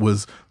where it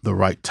was the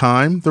right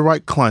time, the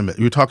right climate.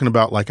 You're talking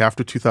about like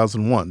after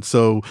 2001.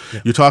 So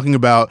you're talking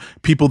about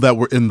people that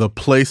were in the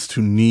place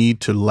to need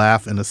to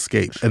laugh and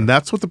escape. Sure. And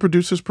that's what the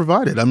producers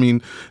provided. I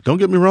mean, don't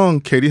get me wrong,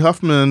 Katie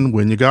Huffman,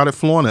 when you got it,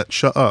 flaunt it,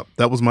 shut up.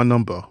 That was my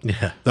number.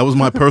 Yeah. That was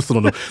my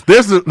personal number.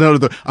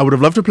 I would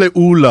have loved to play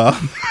Ula.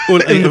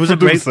 It was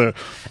producer. A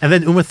great, and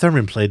then Uma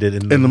Thurman played it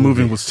in the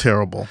movie. Was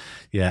terrible.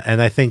 Yeah,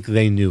 and I think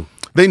they knew.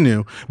 They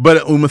knew.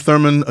 But Uma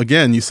Thurman,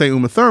 again, you say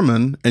Uma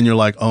Thurman, and you're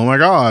like, oh my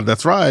God,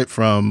 that's right,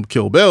 from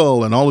Kill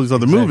Bill and all these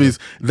other movies.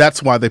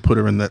 That's why they put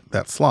her in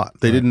that slot.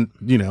 They didn't,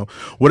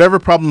 whatever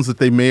problems that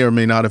they may or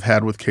may not have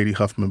had with Katie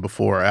Huffman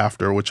before or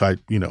after, which I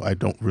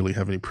don't really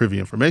have any privy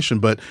information,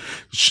 but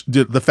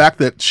the fact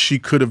that she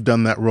could have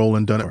done that role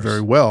and done it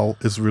very well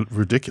is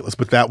ridiculous.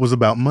 But that was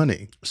about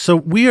money. So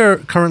we are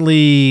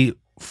currently,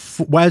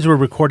 as we're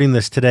recording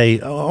this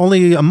today,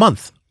 only a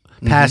month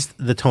past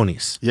the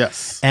Tonys.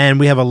 Yes. And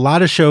we have a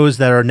lot of shows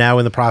that are now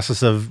in the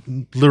process of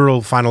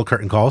literal final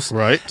curtain calls.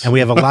 Right. And we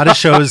have a lot of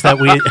shows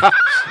that we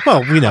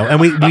know. And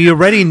we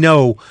already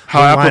know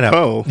how the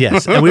apropos. lineup.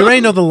 Yes. And we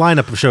already know the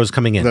lineup of shows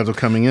coming in. That are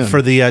coming in.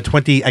 For the I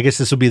guess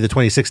this will be the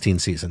 2016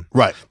 season.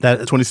 Right.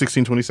 That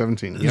 2016,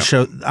 2017. Yeah.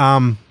 Show,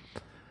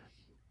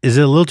 is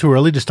it a little too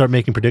early to start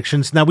making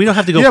predictions? Now, we don't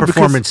have to go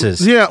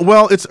performances.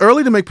 Well, it's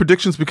early to make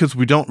predictions because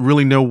we don't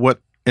really know what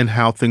and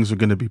how things are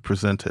going to be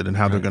presented and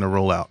how they're going to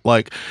roll out.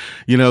 Like,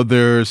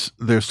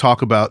 there's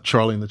talk about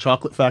Charlie and the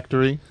Chocolate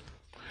Factory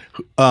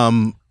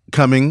coming.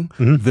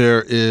 Mm-hmm.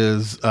 There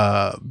is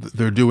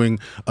they're doing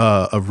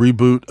a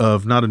reboot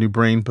of not A New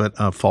Brain, but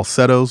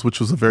Falsettos, which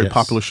was a very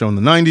popular show in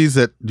the 90s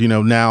that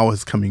now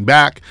is coming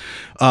back.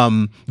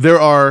 There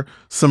are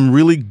some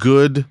really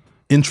good,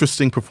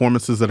 interesting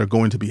performances that are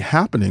going to be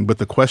happening, but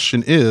the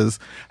question is,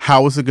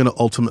 how is it going to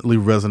ultimately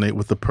resonate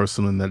with the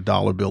person in that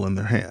dollar bill in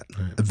their hand?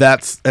 Right.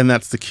 That's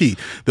the key.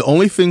 The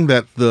only thing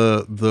that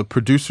the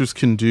producers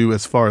can do,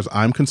 as far as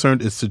I'm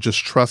concerned, is to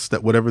just trust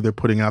that whatever they're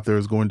putting out there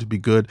is going to be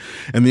good.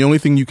 And the only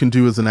thing you can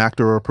do as an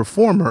actor or a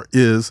performer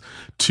is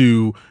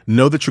to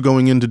know that you're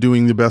going into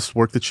doing the best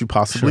work that you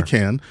possibly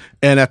can,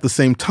 and at the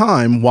same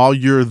time, while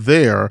you're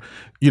there,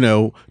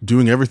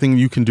 doing everything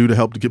you can do to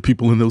help to get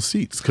people in those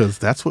seats, because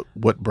that's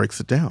what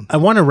breaks it down. I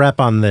want to wrap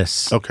on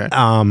this. Okay.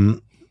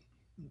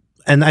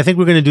 And I think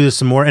we're going to do this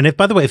some more. And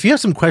by the way, if you have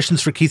some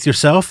questions for Keith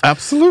yourself,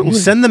 absolutely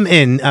send them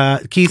in.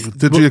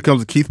 Keith, it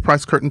comes to Keith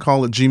Price Curtain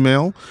Call at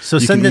Gmail. So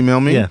you can email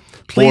me. Yeah,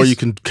 please. Or you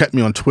can catch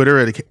me on Twitter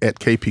at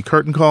KP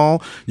Curtain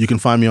Call. You can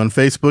find me on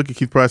Facebook at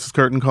Keith Price's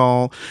Curtain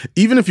Call.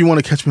 Even if you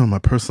want to catch me on my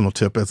personal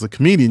tip as a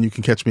comedian, you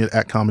can catch me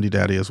at Comedy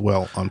Daddy as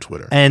well on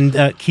Twitter.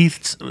 And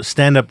Keith's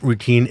stand-up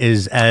routine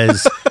is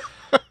as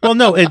well.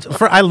 No,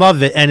 I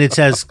love it, and it's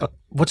as.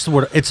 What's the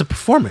word? It's a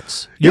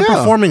performance. You're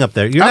performing up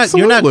there. You're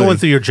not going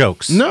through your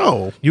jokes.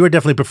 No. You are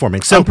definitely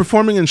performing. So I'm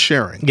performing and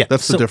sharing. Yeah.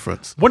 That's the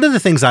difference. One of the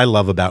things I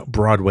love about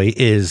Broadway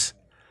is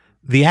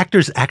the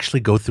actors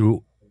actually go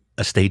through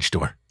a stage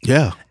door.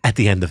 Yeah. At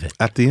the end of it.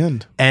 At the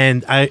end.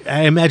 And I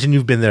imagine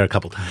you've been there a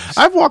couple times.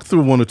 I've walked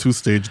through one or two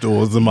stage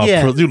doors in my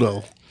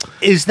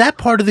Is that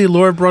part of the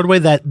allure of Broadway,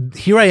 that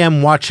here I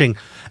am watching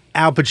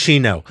Al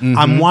Pacino,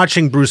 I'm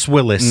watching Bruce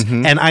Willis,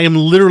 and I am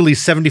literally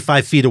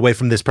 75 feet away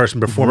from this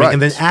person performing,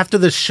 and then after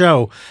the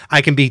show,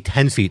 I can be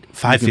 10 feet,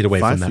 5 feet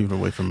away from them. 5 feet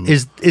away from them.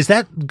 Is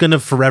that going to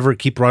forever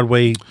keep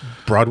Broadway?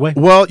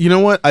 Well, you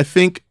know what? I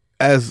think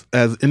as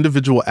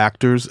individual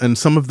actors, and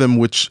some of them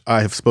which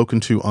I have spoken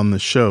to on the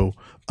show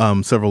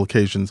several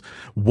occasions,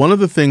 one of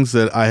the things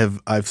that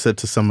I've said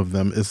to some of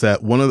them is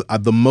that one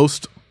of the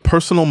most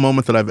personal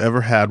moment that I've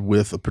ever had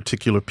with a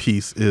particular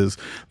piece is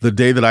the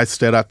day that I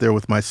stayed out there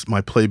with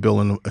my playbill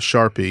and a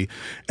Sharpie,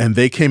 and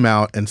they came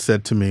out and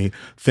said to me,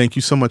 "Thank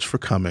you so much for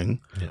coming,"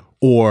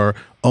 or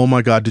 "Oh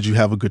my God, did you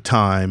have a good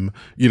time?"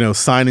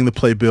 Signing the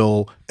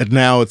playbill, and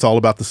now it's all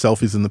about the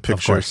selfies and the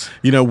pictures.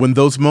 When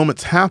those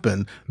moments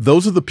happen,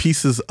 those are the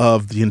pieces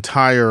of the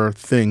entire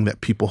thing that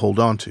people hold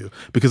on to.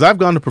 Because I've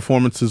gone to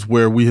performances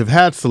where we have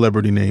had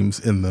celebrity names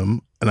in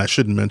them, and I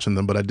shouldn't mention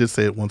them, but I did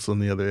say it once on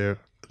the other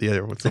the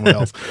air with someone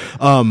else,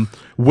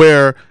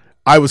 where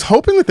I was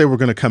hoping that they were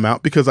going to come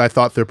out because I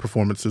thought their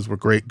performances were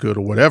great, good,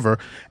 or whatever,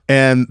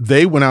 and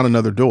they went out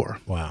another door.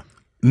 Wow.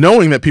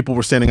 Knowing that people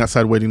were standing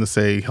outside waiting to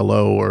say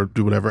hello or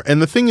do whatever.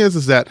 And the thing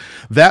is that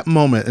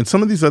moment, and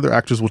some of these other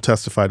actors will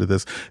testify to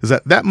this, is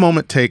that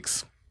moment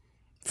takes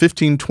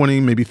 15, 20,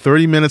 maybe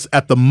 30 minutes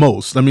at the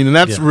most. I mean, and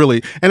that's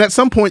really, and at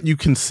some point you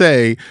can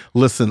say,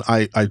 listen,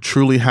 I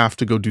truly have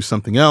to go do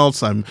something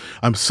else. I'm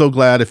so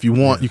glad. If you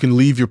want, you can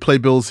leave your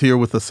playbills here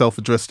with a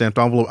self-addressed stamped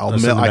envelope.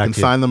 I can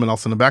sign them and I'll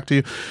send them back to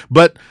you.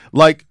 But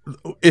like,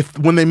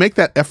 when they make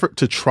that effort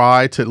to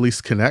try to at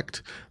least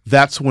connect,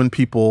 that's when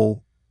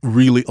people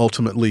really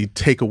ultimately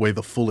take away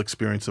the full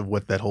experience of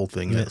what that whole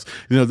thing is.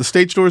 You know, the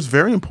stage door is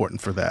very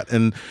important for that.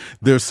 And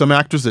there's some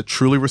actors that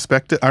truly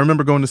respect it. I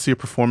remember going to see a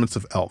performance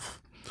of Elf.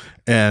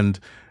 And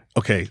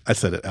okay, I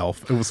said it,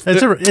 Elf. It was.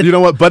 You know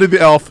what, Buddy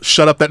the Elf?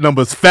 Shut up! That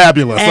number is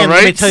fabulous. And all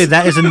right, let me tell you,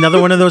 that is another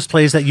one of those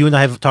plays that you and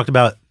I have talked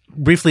about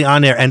briefly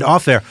on air and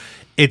off air.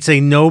 It's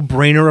a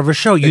no-brainer of a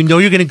show. You know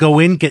you're going to go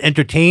in, get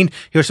entertained,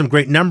 hear some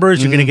great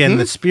numbers, you're going to get in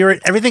the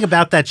spirit. Everything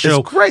about that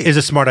show is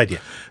a smart idea.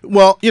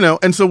 Well, you know,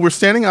 and so we're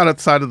standing out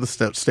outside of the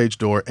stage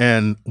door,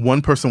 and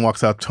one person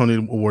walks out, Tony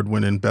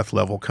Award-winning Beth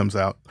Level comes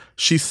out.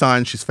 She's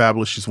signed, she's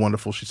fabulous, she's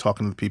wonderful, she's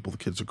talking to the people, the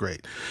kids are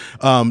great.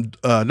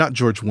 Not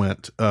George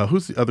Wendt.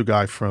 Who's the other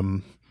guy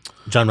from...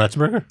 John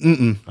Ratzenberger?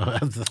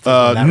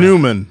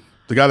 Newman.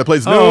 The guy that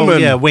plays Newman. Oh,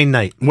 yeah, Wayne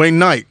Knight. Wayne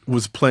Knight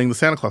was playing the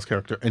Santa Claus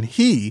character, and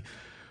he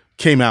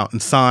came out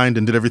and signed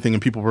and did everything,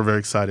 and people were very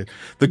excited.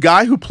 The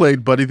guy who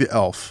played Buddy the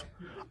Elf,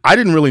 I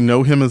didn't really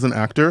know him as an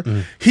actor.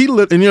 He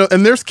lived, and you know,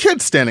 and there's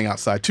kids standing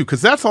outside too,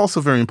 because that's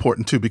also very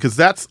important too, because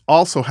that's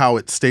also how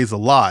it stays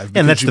alive.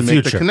 And that's you the make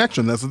future. The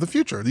connection. That's the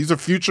future. These are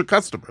future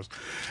customers,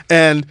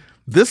 and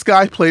this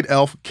guy played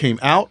Elf, came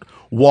out,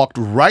 walked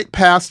right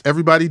past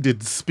everybody,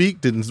 didn't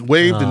speak, didn't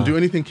wave, didn't do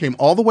anything, came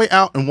all the way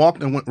out and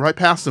walked and went right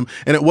past them.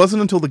 And it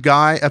wasn't until the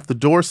guy at the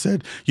door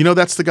said, you know,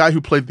 that's the guy who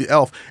played the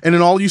elf. And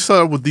then all you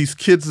saw with these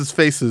kids'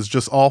 faces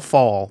just all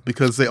fall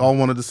because they all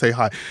wanted to say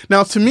hi.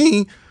 Now, to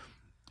me,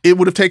 it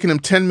would have taken him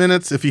 10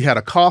 minutes. If he had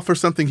a cough or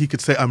something, he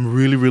could say, I'm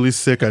really, really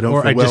sick. I don't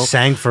feel well. Or I just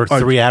sang for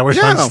 3 hours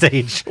on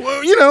stage.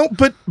 Well, you know,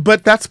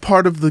 but that's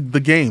part of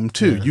the game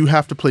too. You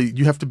have to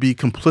be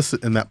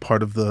complicit in that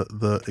part of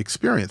the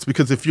experience,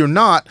 because if you're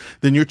not,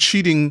 then you're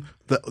cheating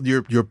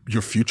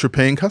your future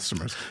paying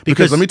customers.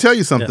 Because let me tell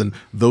you something,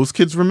 those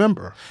kids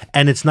remember.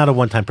 And it's not a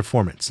one-time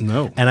performance.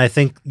 No. And I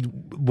think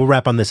we'll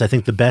wrap on this. I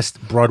think the best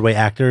Broadway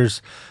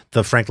actors,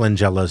 the Frank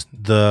Langellas,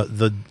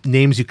 the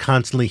names you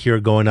constantly hear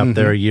going up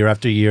there year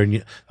after year,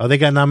 and they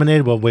got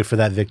nominated? Well, wait for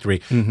that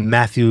victory.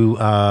 Matthew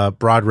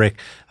Broderick,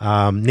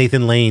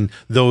 Nathan Lane,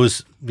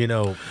 those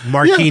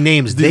marquee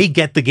names, they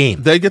get the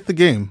game. They get the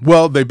game.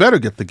 Well, they better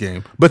get the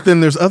game. But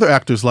then there's other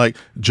actors like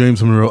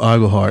James Monroe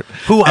Iglehart,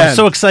 who I'm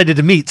so excited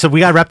to meet. So we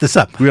got to wrap this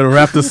up. We got to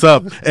wrap this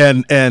up.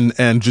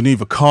 And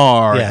Geneva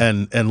Carr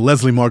and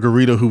Leslie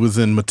Margarita, who was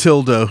in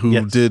Matilda,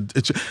 who did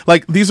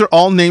like, these are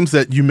all names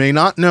that you may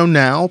not know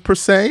now per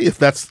se, if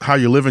that's how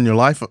you're living your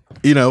life,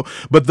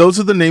 but those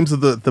are the names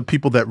of the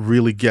people that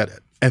really get it.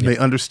 And they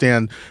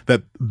understand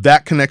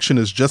that connection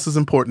is just as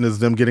important as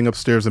them getting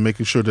upstairs and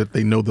making sure that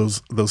they know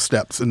those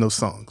steps and those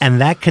songs.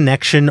 And that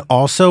connection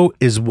also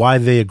is why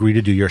they agree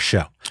to do your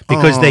show.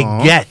 Because they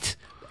get,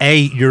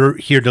 you're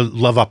here to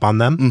love up on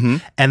them.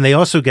 And they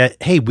also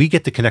get, hey, we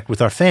get to connect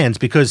with our fans,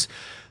 because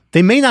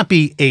they may not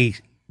be a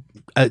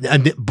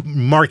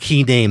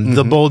marquee name,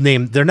 the bold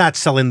name. They're not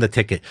selling the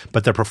ticket,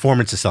 but their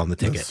performance is selling the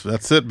ticket.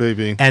 That's it,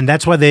 baby. And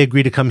that's why they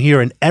agree to come here.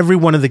 And every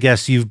one of the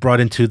guests you've brought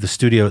into the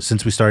studio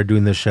since we started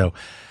doing this show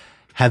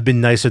have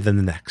been nicer than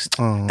the next.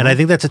 And I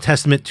think that's a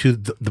testament to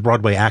the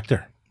Broadway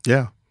actor.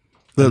 Yeah.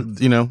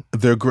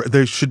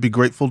 They should be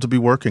grateful to be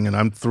working, and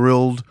I'm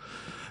thrilled.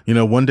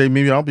 One day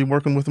maybe I'll be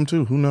working with them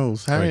too. Who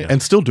knows?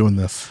 And still doing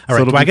this. All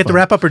right. Do I get to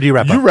wrap up, or do you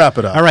wrap up? You wrap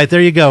it up. All right.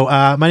 There you go.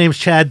 My name's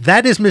Chad.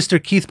 That is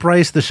Mr. Keith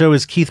Price. The show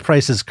is Keith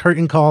Price's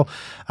Curtain Call.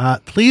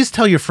 Please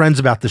tell your friends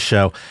about the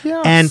show.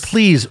 Yes. And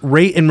please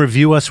rate and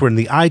review us. We're in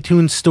the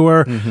iTunes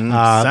store.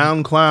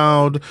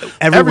 SoundCloud.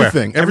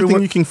 Everywhere.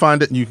 Everything you can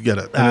find it and you can get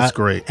it. And it's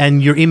great.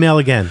 And your email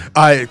again?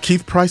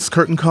 Keith Price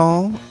Curtain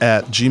Call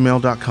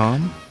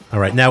 @gmail.com. All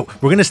right. Now,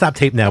 we're going to stop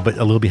tape now, but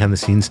a little behind the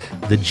scenes,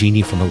 the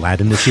genie from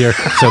Aladdin this year.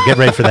 So get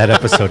ready for that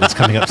episode. It's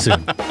coming up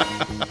soon.